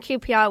 I mean,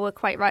 QPR were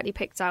quite rightly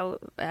picked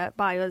out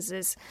by us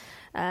as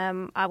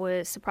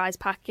our surprise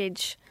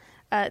package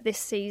this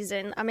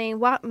season. I mean,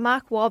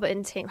 Mark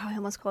Warburton team, I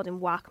almost called him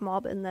Whack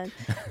Warburton then.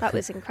 That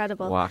was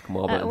incredible. Whack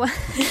Warburton.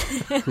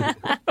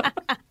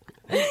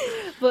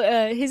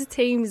 But his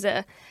teams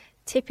are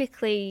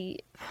typically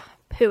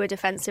poor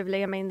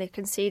defensively. I mean, they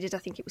conceded, I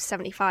think it was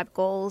 75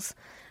 goals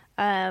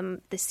the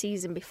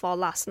season before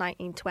last,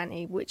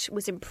 1920, which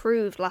was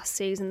improved last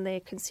season. They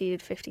conceded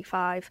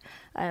 55,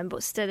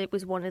 but still it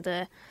was one of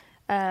the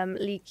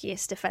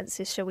leakiest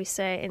defences, shall we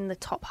say, in the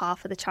top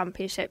half of the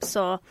Championship.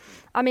 So,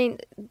 I mean,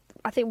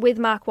 I think with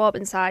Mark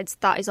Warburton's sides,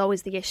 that is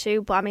always the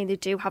issue. But I mean, they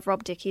do have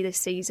Rob Dickie this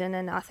season,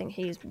 and I think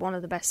he's one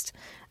of the best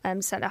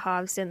centre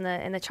halves in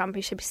the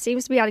Championship. He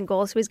seems to be adding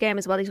goals to his game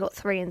as well. He's got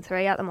 3 and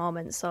 3 at the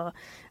moment, so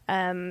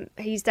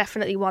he's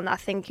definitely one that I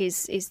think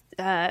is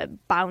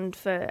bound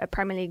for a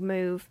Premier League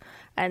move.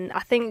 And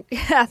I think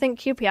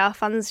QPR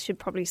fans should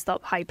probably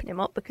stop hyping him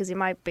up because he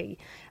might be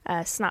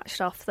snatched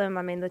off them.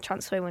 I mean, the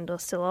transfer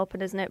window's still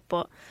open, isn't it?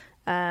 But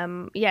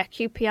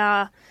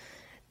QPR.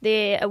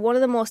 They are one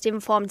of the most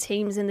informed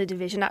teams in the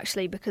division,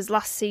 actually, because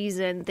last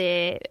season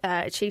they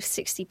achieved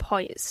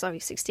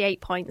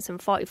 68 points,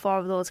 and 44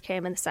 of those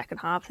came in the second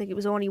half. I think it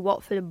was only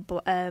Watford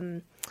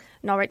and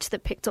Norwich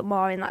that picked up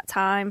more in that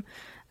time.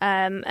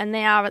 And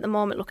they are at the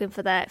moment looking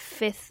for their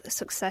 5th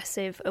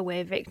successive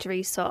away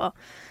victory. So,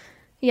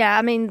 yeah,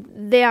 I mean,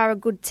 they are a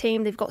good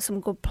team. They've got some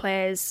good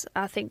players.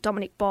 I think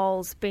Dominic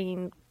Ball's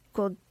been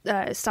good,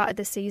 started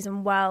the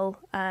season well.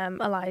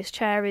 Elias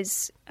Chair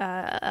is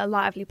a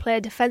lively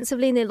player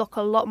defensively, and they look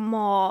a lot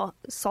more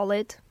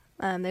solid.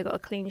 They got a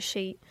clean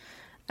sheet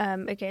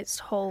against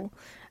Hull,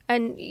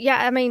 and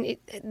yeah, I mean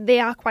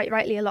they are quite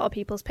rightly a lot of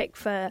people's pick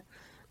for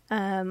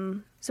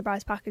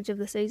surprise package of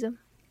the season.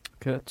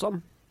 Okay,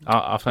 Tom.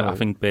 I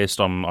think based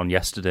on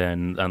yesterday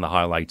and the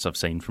highlights I've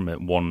seen from it,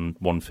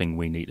 one thing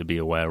we need to be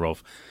aware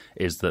of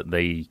is that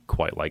they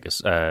quite like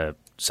a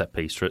set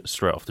piece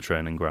straight off the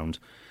training ground.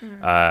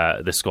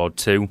 They scored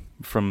 2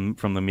 from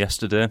them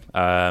yesterday.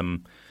 I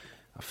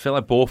feel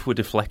like both were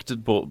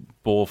deflected, but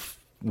both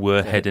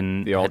were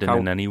heading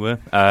in anyway.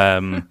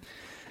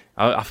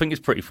 I think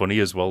it's pretty funny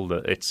as well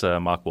that it's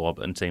a Mark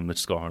Warburton team that's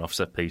scoring off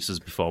set pieces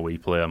before we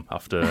play them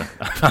after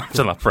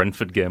that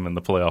Brentford game in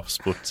the playoffs.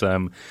 But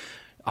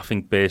I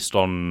think based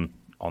on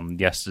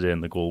yesterday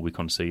and the goal we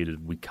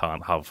conceded, we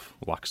can't have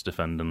lax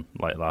defending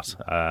like that.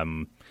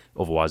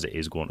 Otherwise, it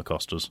is going to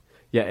cost us.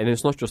 Yeah, and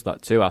it's not just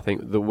that too. I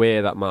think the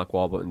way that Mark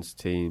Warburton's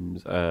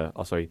teams... what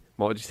did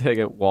you say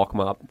again?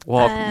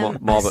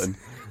 Warburton.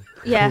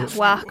 Yeah,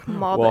 Mark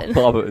Warburton.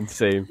 Warburton's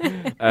team.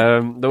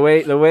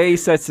 The way he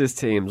sets his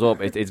teams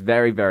up, it's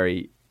very,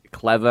 very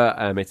clever.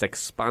 It's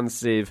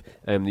expansive.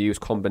 They use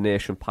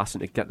combination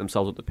passing to get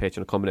themselves up the pitch,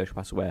 and a combination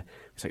pass where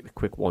it's like the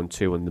quick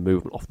 1-2 and the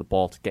movement off the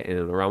ball to get in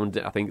and around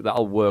it. I think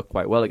that'll work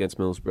quite well against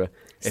Middlesbrough.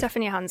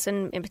 Stefan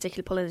Johansson in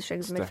particular pulling the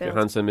strings in midfield. Stefan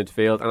Johansson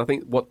midfield, and I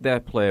think what their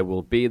play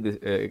will be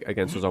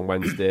against us on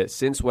Wednesday,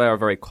 since we're a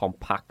very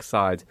compact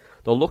side,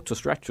 they'll look to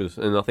stretch us,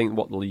 and I think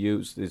what they'll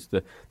use is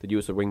they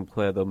use the wing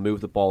play. They'll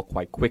move the ball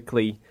quite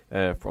quickly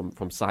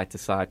from side to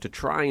side to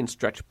try and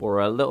stretch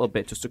Borough a little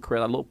bit, just to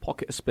create a little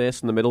pocket of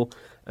space in the middle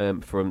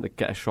for them to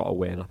get a shot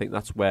away. And I think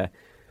that's where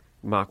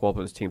Mark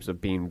Warburton's teams have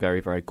been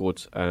very, very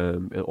good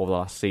over the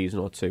last season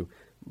or two.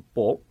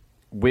 But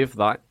with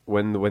that,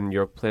 when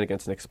you're playing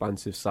against an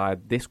expansive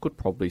side, this could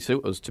probably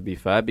suit us, to be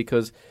fair,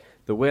 because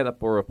the way that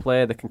Borough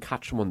play, they can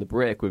catch them on the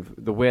break. With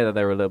the way that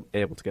they're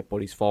able to get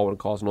bodies forward and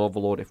cause an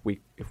overload, if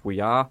we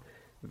are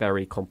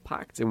very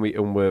compact and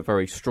we're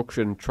very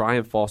structured and try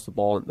and force the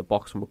ball into the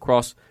box from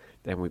across,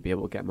 then we'd be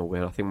able to get them a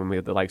win. I think when we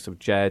have the likes of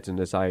Jed and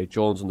Isaiah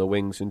Jones on the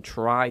wings and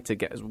try to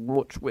get as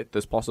much width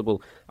as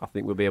possible, I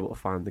think we'll be able to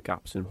find the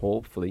gaps and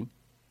hopefully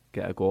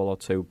get a goal or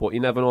two. But you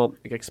never know.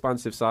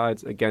 Expansive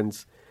sides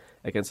against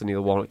a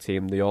Neil Warnock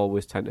team, they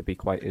always tend to be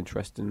quite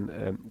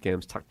interesting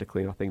games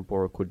tactically. I think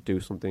Borough could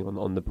do something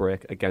on the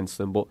break against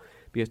them, but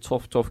be a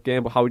tough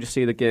game. But how would you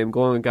see the game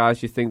going, guys?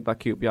 Do you think that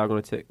QPR are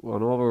going to take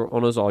one over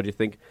on us, or do you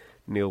think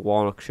Neil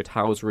Warnock should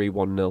Housery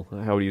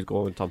 1-0? How are you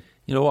going, Tom?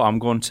 You know what? I'm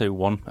going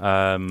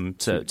 2-1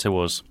 to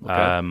us.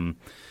 Okay.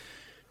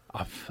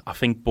 I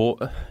think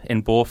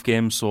in both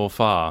games so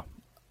far,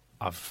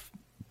 I've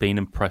been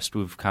impressed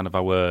with kind of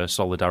our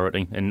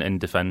solidarity in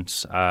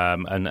defence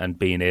and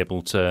being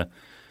able to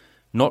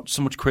not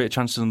so much create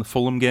chances in the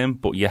Fulham game,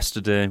 but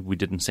yesterday we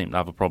didn't seem to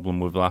have a problem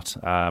with that.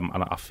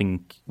 And I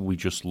think we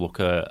just look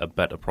a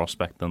better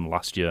prospect than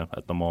last year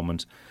at the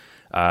moment.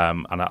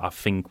 And I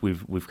think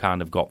we've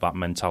kind of got that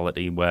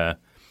mentality where,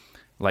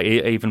 like,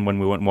 even when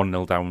we went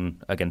 1-0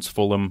 down against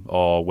Fulham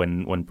or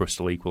when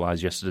Bristol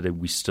equalised yesterday,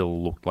 we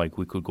still looked like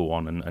we could go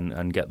on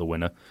and get the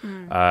winner.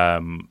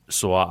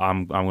 So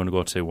I'm going to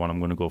go 2-1. I'm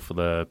going to go for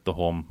the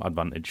home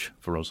advantage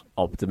for us.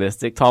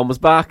 Optimistic. Tom was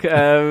back.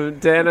 Dana,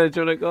 do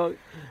you want to go?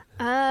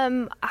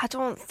 I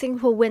don't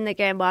think we'll win the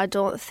game, but I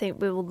don't think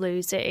we will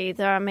lose it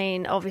either. I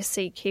mean,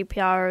 obviously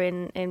QPR are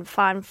in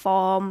fine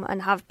form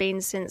and have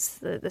been since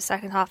the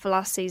second half of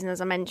last season,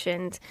 as I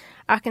mentioned.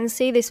 I can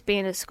see this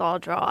being a score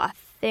draw. I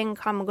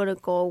think I'm going to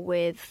go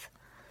with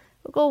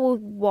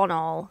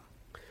 1-1.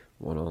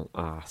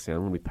 1-1. See, I'm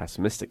going to be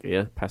pessimistic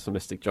here.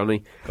 Pessimistic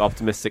Johnny.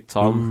 Optimistic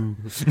Tom.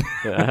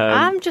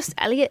 I'm just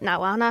Elliot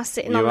now, aren't I?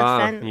 Sitting on the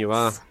fence. You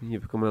are.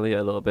 You've become Elliot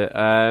a little bit.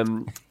 I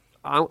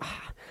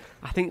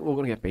think we're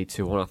going to get beat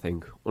 2-1, I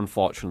think,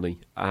 unfortunately.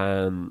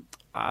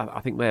 I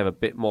think they have a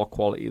bit more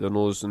quality than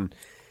us and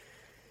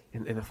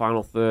in the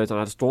final thirds, and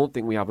I just don't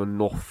think we have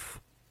enough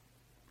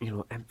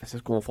emphasis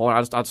going forward.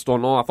 I just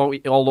don't know. I thought,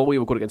 although we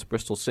were good against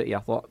Bristol City, I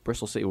thought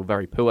Bristol City were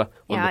very poor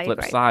on the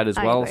flip side as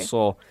well. Agree.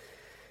 So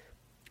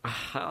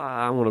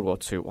I'm going to go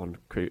 2-1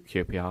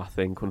 QPR, I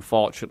think,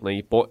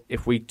 unfortunately. But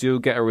if we do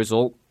get a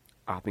result,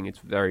 I think it's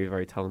very,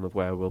 very telling of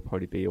where we'll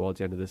probably be towards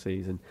the end of the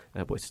season.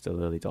 But it's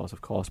still early doors,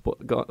 of course.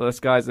 But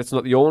guys, it's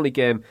not the only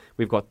game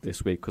we've got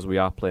this week because we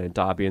are playing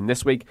Derby. And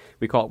this week,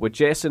 we caught up with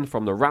Jason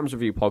from the Rams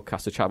Review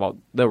podcast to chat about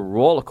the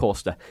roller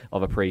coaster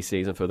of a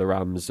pre-season for the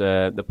Rams,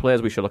 the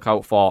players we should look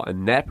out for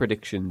and their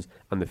predictions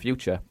and the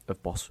future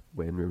of boss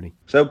Wayne Rooney.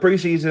 So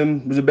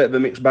pre-season was a bit of a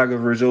mixed bag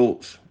of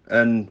results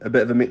and a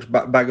bit of a mixed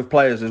bag of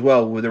players as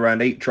well, with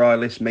around 8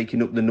 trialists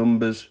making up the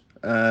numbers.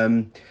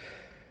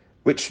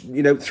 Which,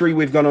 3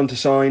 we've gone on to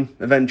sign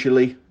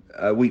eventually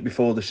a week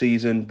before the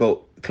season, but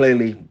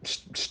clearly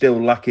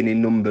still lacking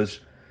in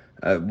numbers,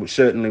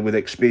 certainly with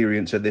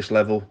experience at this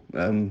level.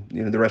 The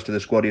rest of the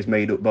squad is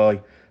made up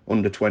by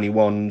under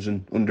 21s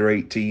and under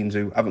 18s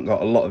who haven't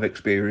got a lot of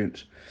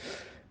experience.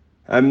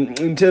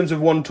 In terms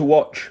of one to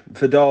watch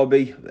for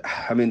Derby,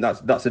 I mean,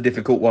 that's a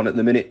difficult one at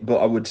the minute, but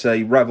I would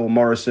say Ravel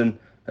Morrison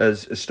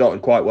has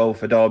started quite well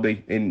for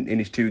Derby in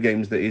his 2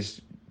 games that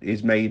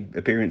he's made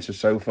appearances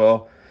so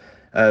far.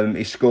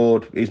 He's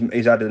scored.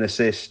 He's had an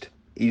assist.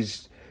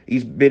 He's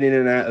been in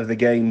and out of the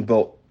game,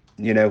 but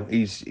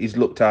he's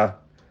looked at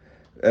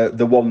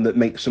the one that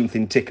makes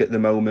something tick at the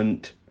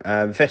moment.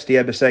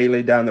 Festi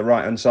Ebesele down the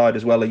right hand side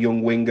as well, a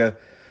young winger.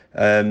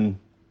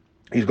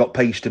 He's got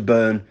pace to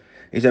burn.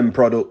 His end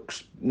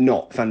product's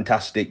not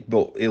fantastic,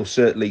 but will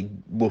certainly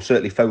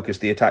focus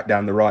the attack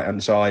down the right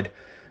hand side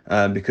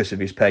because of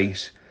his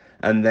pace.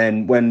 And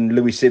then when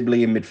Louis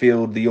Sibley in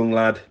midfield, the young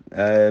lad,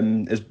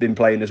 has been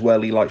playing as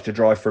well. He likes to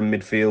drive from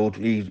midfield.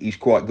 He's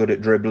quite good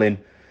at dribbling.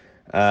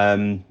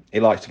 He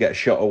likes to get a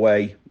shot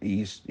away.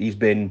 He's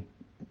been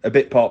a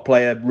bit part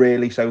player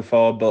really so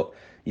far, but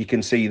you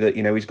can see that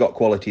he's got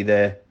quality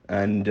there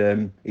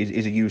and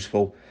is a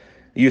useful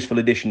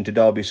addition to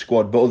Derby's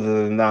squad. But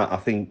other than that, I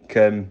think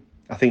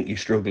you're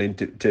struggling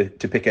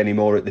to pick any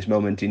more at this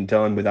moment in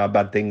time with how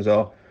bad things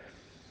are.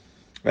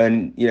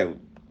 And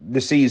the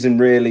season,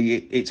 really,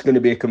 it's going to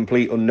be a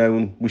complete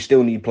unknown. We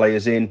still need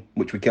players in,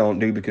 which we can't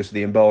do because of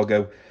the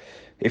embargo.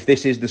 If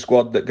this is the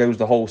squad that goes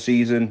the whole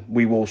season,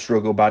 we will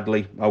struggle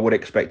badly. I would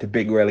expect a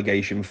big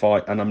relegation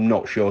fight, and I'm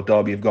not sure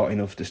Derby have got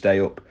enough to stay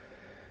up.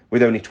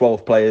 With only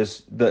 12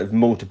 players that have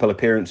multiple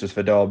appearances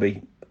for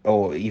Derby,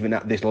 or even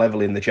at this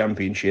level in the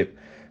Championship,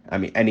 I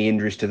mean, any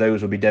injuries to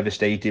those would be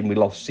devastating. We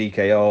lost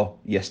CKR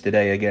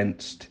yesterday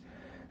against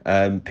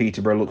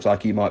Peterborough. Looks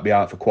like he might be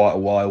out for quite a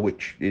while,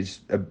 which is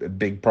a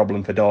big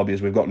problem for Derby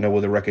as we've got no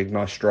other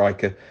recognised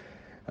striker.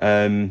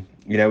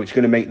 It's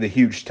going to make the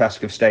huge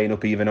task of staying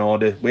up even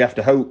harder. We have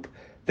to hope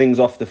things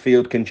off the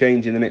field can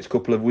change in the next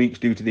couple of weeks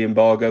due to the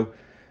embargo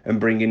and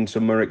bring in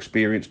some more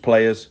experienced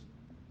players.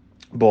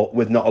 But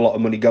with not a lot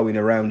of money going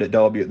around at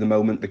Derby at the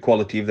moment, the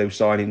quality of those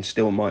signings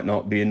still might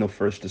not be enough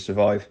for us to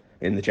survive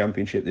in the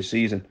Championship this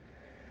season.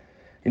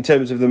 In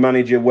terms of the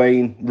manager,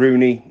 Wayne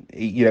Rooney,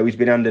 he's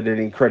been handed an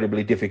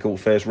incredibly difficult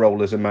first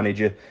role as a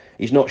manager.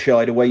 He's not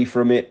shied away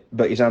from it,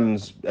 but his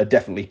hands are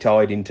definitely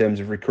tied in terms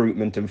of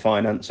recruitment and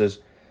finances.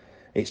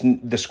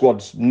 The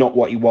squad's not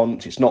what he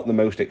wants. It's not the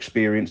most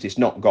experienced. It's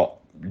not got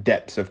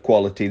depth of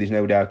quality. There's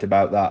no doubt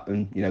about that.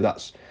 And,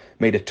 that's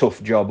made a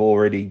tough job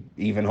already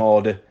even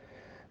harder.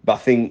 But I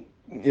think,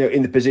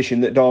 in the position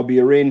that Derby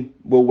are in,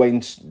 will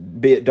Wayne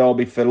be at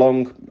Derby for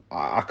long?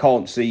 I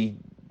can't see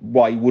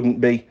why he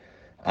wouldn't be.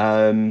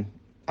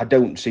 I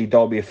don't see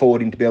Derby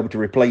affording to be able to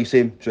replace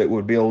him, so it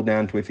would be all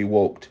down to if he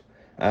walked.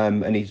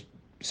 And he's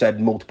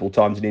said multiple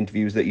times in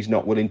interviews that he's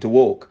not willing to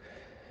walk.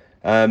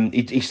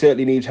 He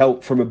certainly needs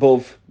help from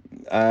above,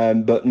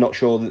 but not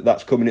sure that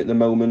that's coming at the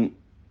moment.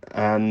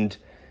 And,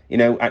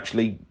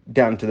 actually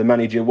down to the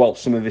manager,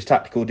 whilst some of his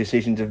tactical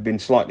decisions have been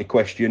slightly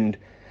questioned,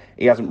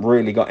 he hasn't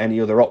really got any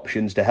other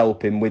options to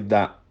help him with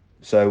that.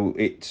 So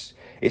it's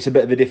a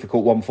bit of a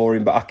difficult one for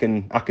him, but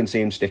I can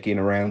see him sticking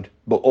around.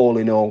 But all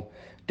in all,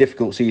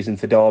 difficult season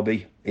for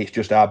Derby. It's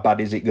just how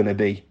bad is it going to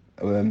be?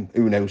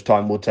 Who knows?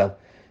 Time will tell.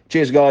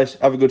 Cheers, guys.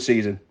 Have a good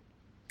season.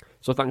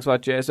 So thanks for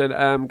that,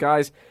 Jason.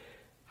 Guys,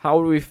 how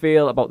do we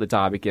feel about the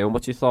Derby game?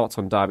 What's your thoughts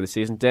on Derby this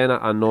season? Dana,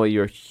 I know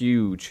you're a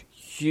huge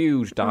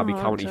Derby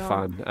County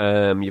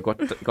fan. You've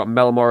got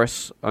Mel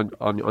Morris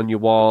on your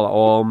wall at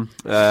home,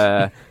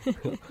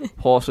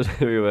 posters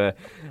everywhere.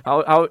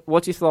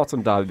 What's your thoughts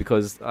on Derby?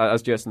 Because,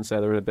 as Jason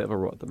said, they're in a bit of a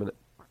rut at the minute.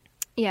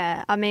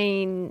 Yeah, I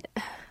mean,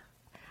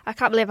 I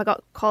can't believe I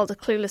got called a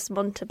clueless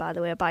munter, by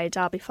the way, by a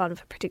Derby fan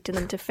for predicting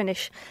them to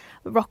finish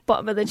rock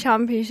bottom of the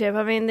Championship.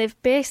 I mean,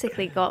 they've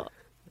basically got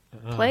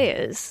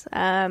players.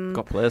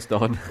 Got players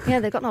done. Yeah,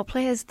 they've got no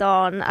players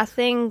done. I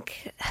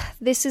think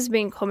this has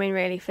been coming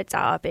really for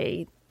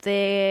Derby.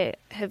 They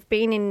have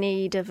been in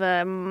need of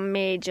a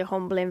major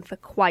humbling for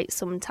quite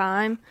some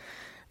time,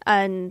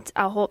 and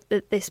I hope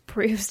that this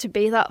proves to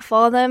be that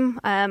for them.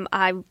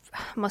 I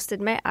must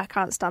admit, I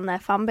can't stand their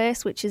fan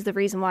base, which is the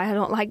reason why I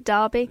don't like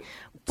Derby.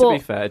 To be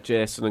fair,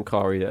 Jason and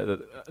Corey, there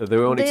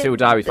were only two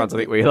Derby fans I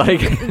think we like.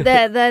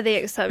 They're the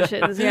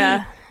exceptions,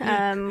 yeah.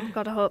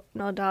 God, I hope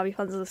no Derby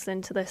fans are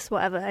listening to this,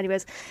 whatever.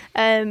 Anyways,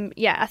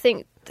 yeah, I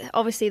think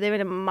obviously they're in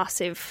a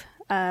massive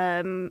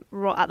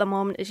rut at the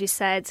moment, as you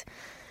said.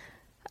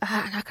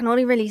 And I can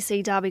only really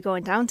see Derby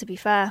going down, to be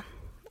fair.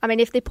 I mean,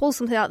 if they pull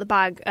something out of the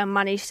bag and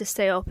manage to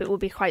stay up, it will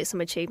be quite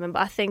some achievement.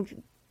 But I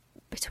think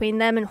between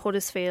them and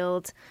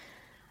Huddersfield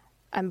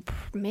and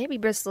maybe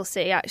Bristol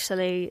City,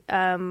 actually,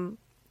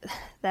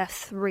 they're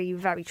three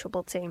very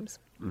troubled teams.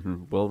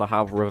 Mm-hmm. Well, they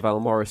have Ravel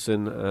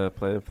Morrison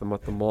playing for them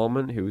at the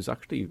moment, who's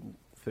actually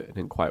fitting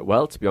in quite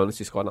well, to be honest.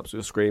 He scored an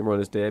absolute screamer on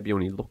his debut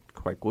and he looked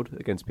quite good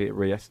against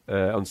Peterborough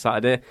on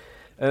Saturday.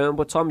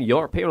 But Tom,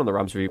 you're appearing on the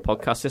Rams Review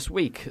podcast this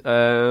week.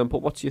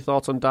 But what's your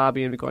thoughts on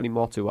Derby, and have you got any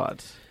more to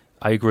add?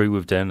 I agree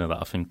with Dana that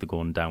I think they're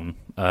going down.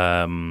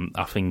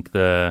 I think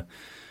the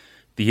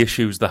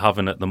issues they're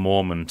having at the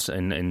moment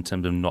in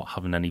terms of not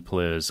having any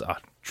players, I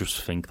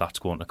just think that's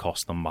going to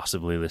cost them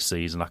massively this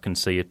season. I can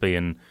see it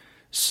being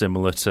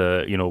similar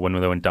to, when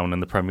they went down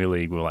in the Premier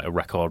League with like a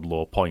record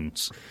low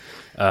points.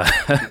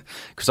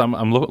 Because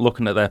I'm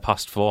looking at their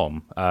past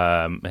form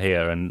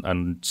here,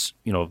 and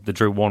they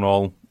drew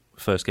 1-1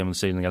 first game of the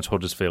season against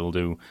Huddersfield,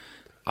 who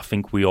I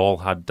think we all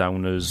had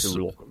down as...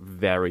 Who looked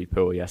very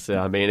poor yesterday.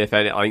 I mean, if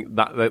any, I think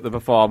that the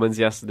performance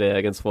yesterday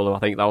against Fulham, I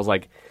think that was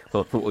like,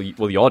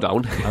 well, you're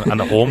down. and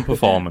a home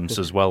performance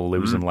as well,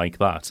 losing like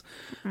that.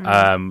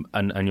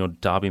 And your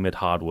Derby made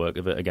hard work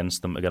of it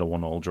against them to get a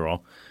 1-1 draw.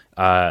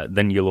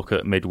 Then you look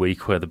at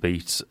midweek where they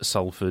beat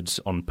Salford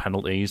on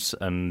penalties,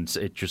 and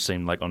it just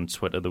seemed like on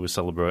Twitter they were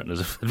celebrating as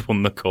if they'd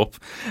won the cup.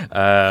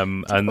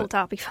 And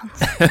Derby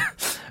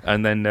fans.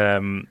 And then,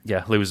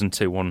 losing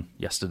 2-1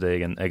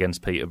 yesterday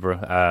against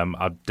Peterborough.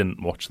 I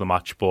didn't watch the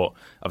match, but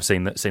I've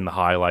seen the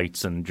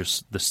highlights, and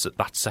just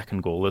that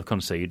second goal they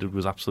conceded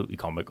was absolutely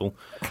comical.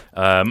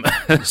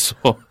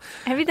 So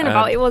everything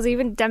about it was,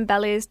 even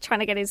Dembele's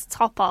trying to get his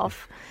top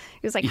off.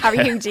 It was like Harry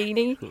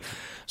Houdini.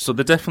 So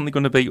they're definitely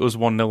going to beat us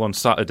 1-0 on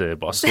Saturday,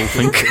 but I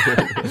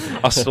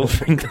still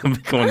think they'll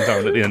be going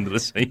down at the end of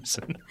the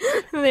season.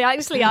 They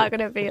actually are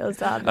going to beat us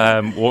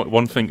down.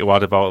 One thing to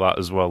add about that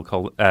as well,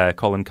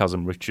 Colin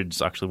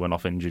Kazim-Richards actually went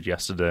off injured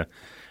yesterday,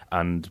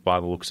 and by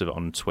the looks of it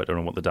on Twitter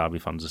and what the Derby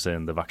fans are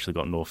saying, they've actually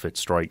got no fit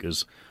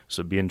strikers. So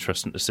it'd be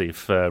interesting to see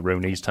if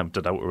Rooney's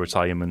tempted out of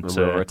retirement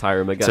to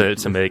retire him again,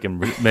 to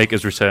make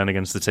his return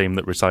against the team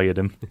that retired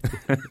him.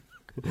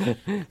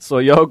 So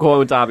you're going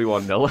with Derby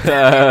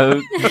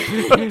 1-0.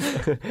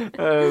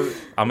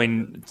 I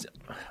mean,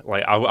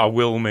 like I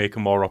will make a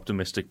more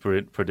optimistic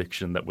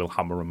prediction that we'll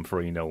hammer them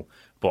 3-0,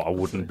 but I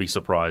wouldn't be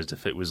surprised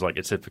if it was like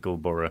a typical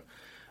Borough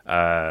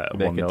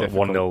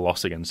 1-0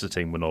 loss against a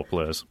team with no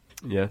players.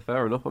 Yeah,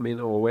 fair enough. I mean,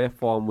 our away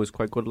form was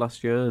quite good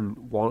last year, and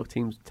Warnock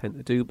teams tend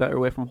to do better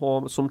away from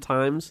home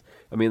sometimes.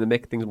 I mean, they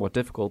make things more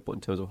difficult, but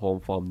in terms of home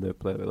form, they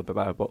play a little bit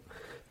better. But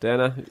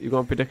Dana, you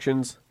got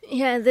predictions?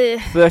 Yeah,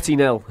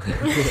 30-0.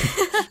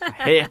 I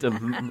hate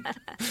them.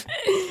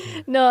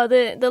 No,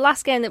 the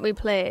last game that we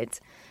played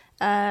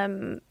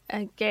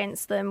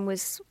against them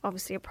was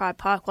obviously at Pride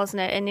Park,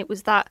 wasn't it? And it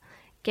was that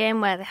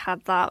game where they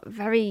had that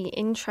very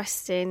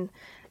interesting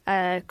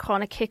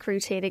corner kick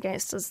routine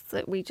against us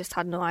that we just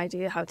had no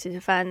idea how to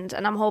defend,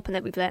 and I'm hoping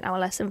that we've learnt our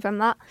lesson from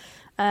that.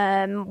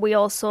 We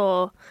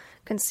also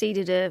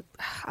conceded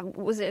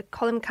was it a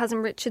Colin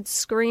Kazim-Richards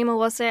screamer,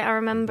 was it? I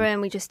remember,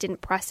 and we just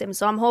didn't press him.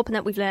 So I'm hoping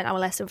that we've learnt our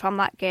lesson from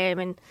that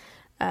game,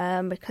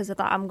 and because of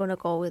that, I'm going to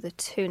go with a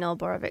 2-0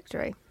 Borough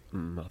victory.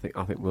 I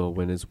think we'll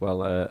win as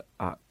well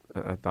at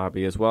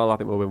Derby as well. I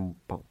think we'll win.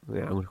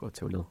 Yeah, I'm going to go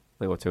 2-0.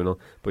 They go 2-0.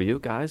 But you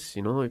guys,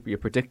 you're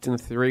predicting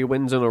 3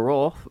 wins in a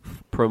row.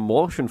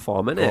 Promotion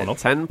form, innit?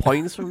 10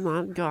 points from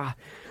that. God,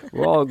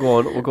 we're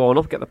going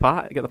up. Get the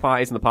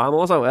parties and the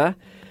Palmos out there.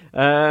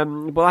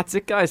 But that's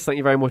it, guys. Thank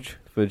you very much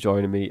for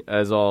joining me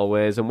as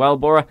always. And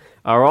Borough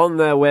are on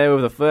their way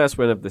with the first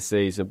win of the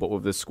season, but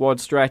with the squad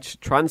stretch,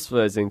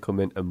 transfers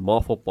incoming, and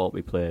more football to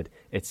be played,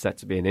 it's set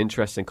to be an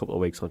interesting couple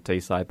of weeks on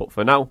Teesside. But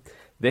for now,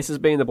 this has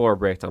been the Borough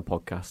Breakdown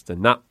podcast,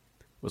 and that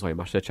was our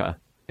match day chatter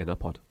in a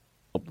pod.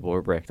 Up the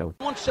Borough Breakdown.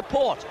 Wants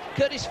support.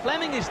 Curtis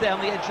Fleming is there on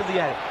the edge of the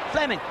area.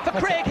 Fleming for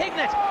Craig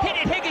Hignett. Hit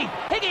it, Higgy.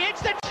 Higgy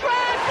hits the treble.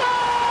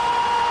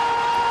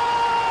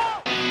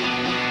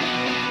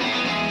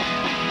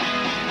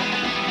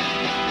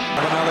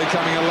 Ravanelli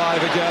coming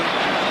alive again.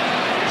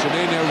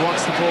 Juninho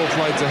wants the ball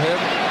played to him.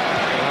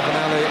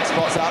 Ravanelli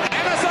spots out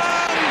Emerson!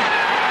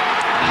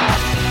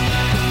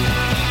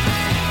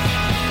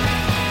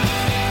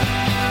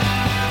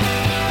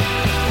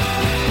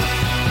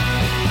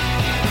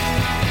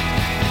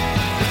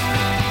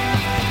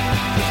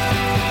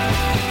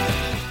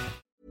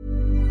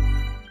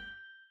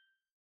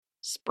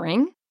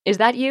 Spring? Is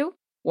that you?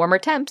 Warmer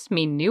temps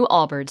mean new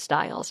Allbirds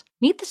styles.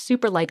 Meet the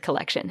Superlight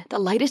Collection, the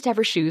lightest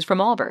ever shoes from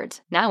Allbirds,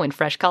 now in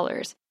fresh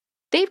colors.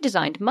 They've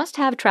designed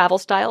must-have travel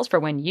styles for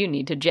when you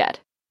need to jet.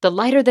 The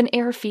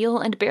lighter-than-air feel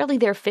and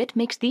barely-there fit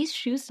makes these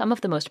shoes some of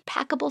the most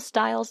packable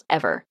styles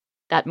ever.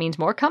 That means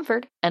more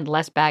comfort and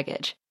less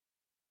baggage.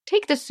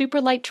 Take the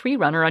Superlight Tree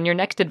Runner on your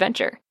next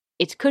adventure.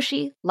 Its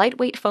cushy,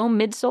 lightweight foam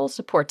midsole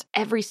supports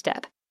every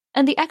step,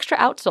 and the extra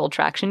outsole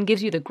traction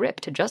gives you the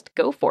grip to just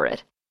go for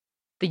it.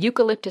 The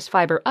eucalyptus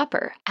fiber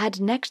upper adds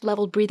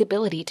next-level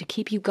breathability to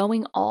keep you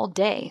going all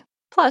day.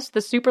 Plus, the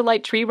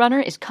Superlight Tree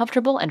Runner is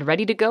comfortable and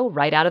ready to go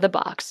right out of the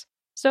box.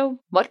 So,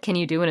 what can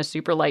you do in a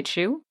super light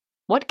shoe?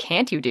 What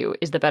can't you do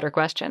is the better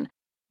question.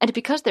 And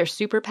because they're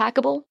super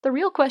packable, the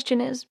real question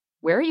is,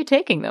 where are you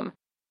taking them?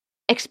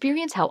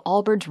 Experience how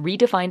Allbirds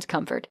redefines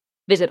comfort.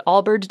 Visit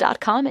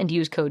allbirds.com and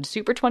use code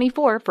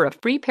SUPER24 for a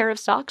free pair of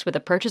socks with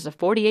a purchase of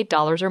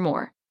 $48 or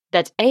more.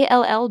 That's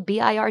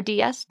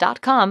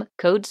ALLBIRDS.com,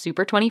 code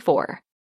SUPER24.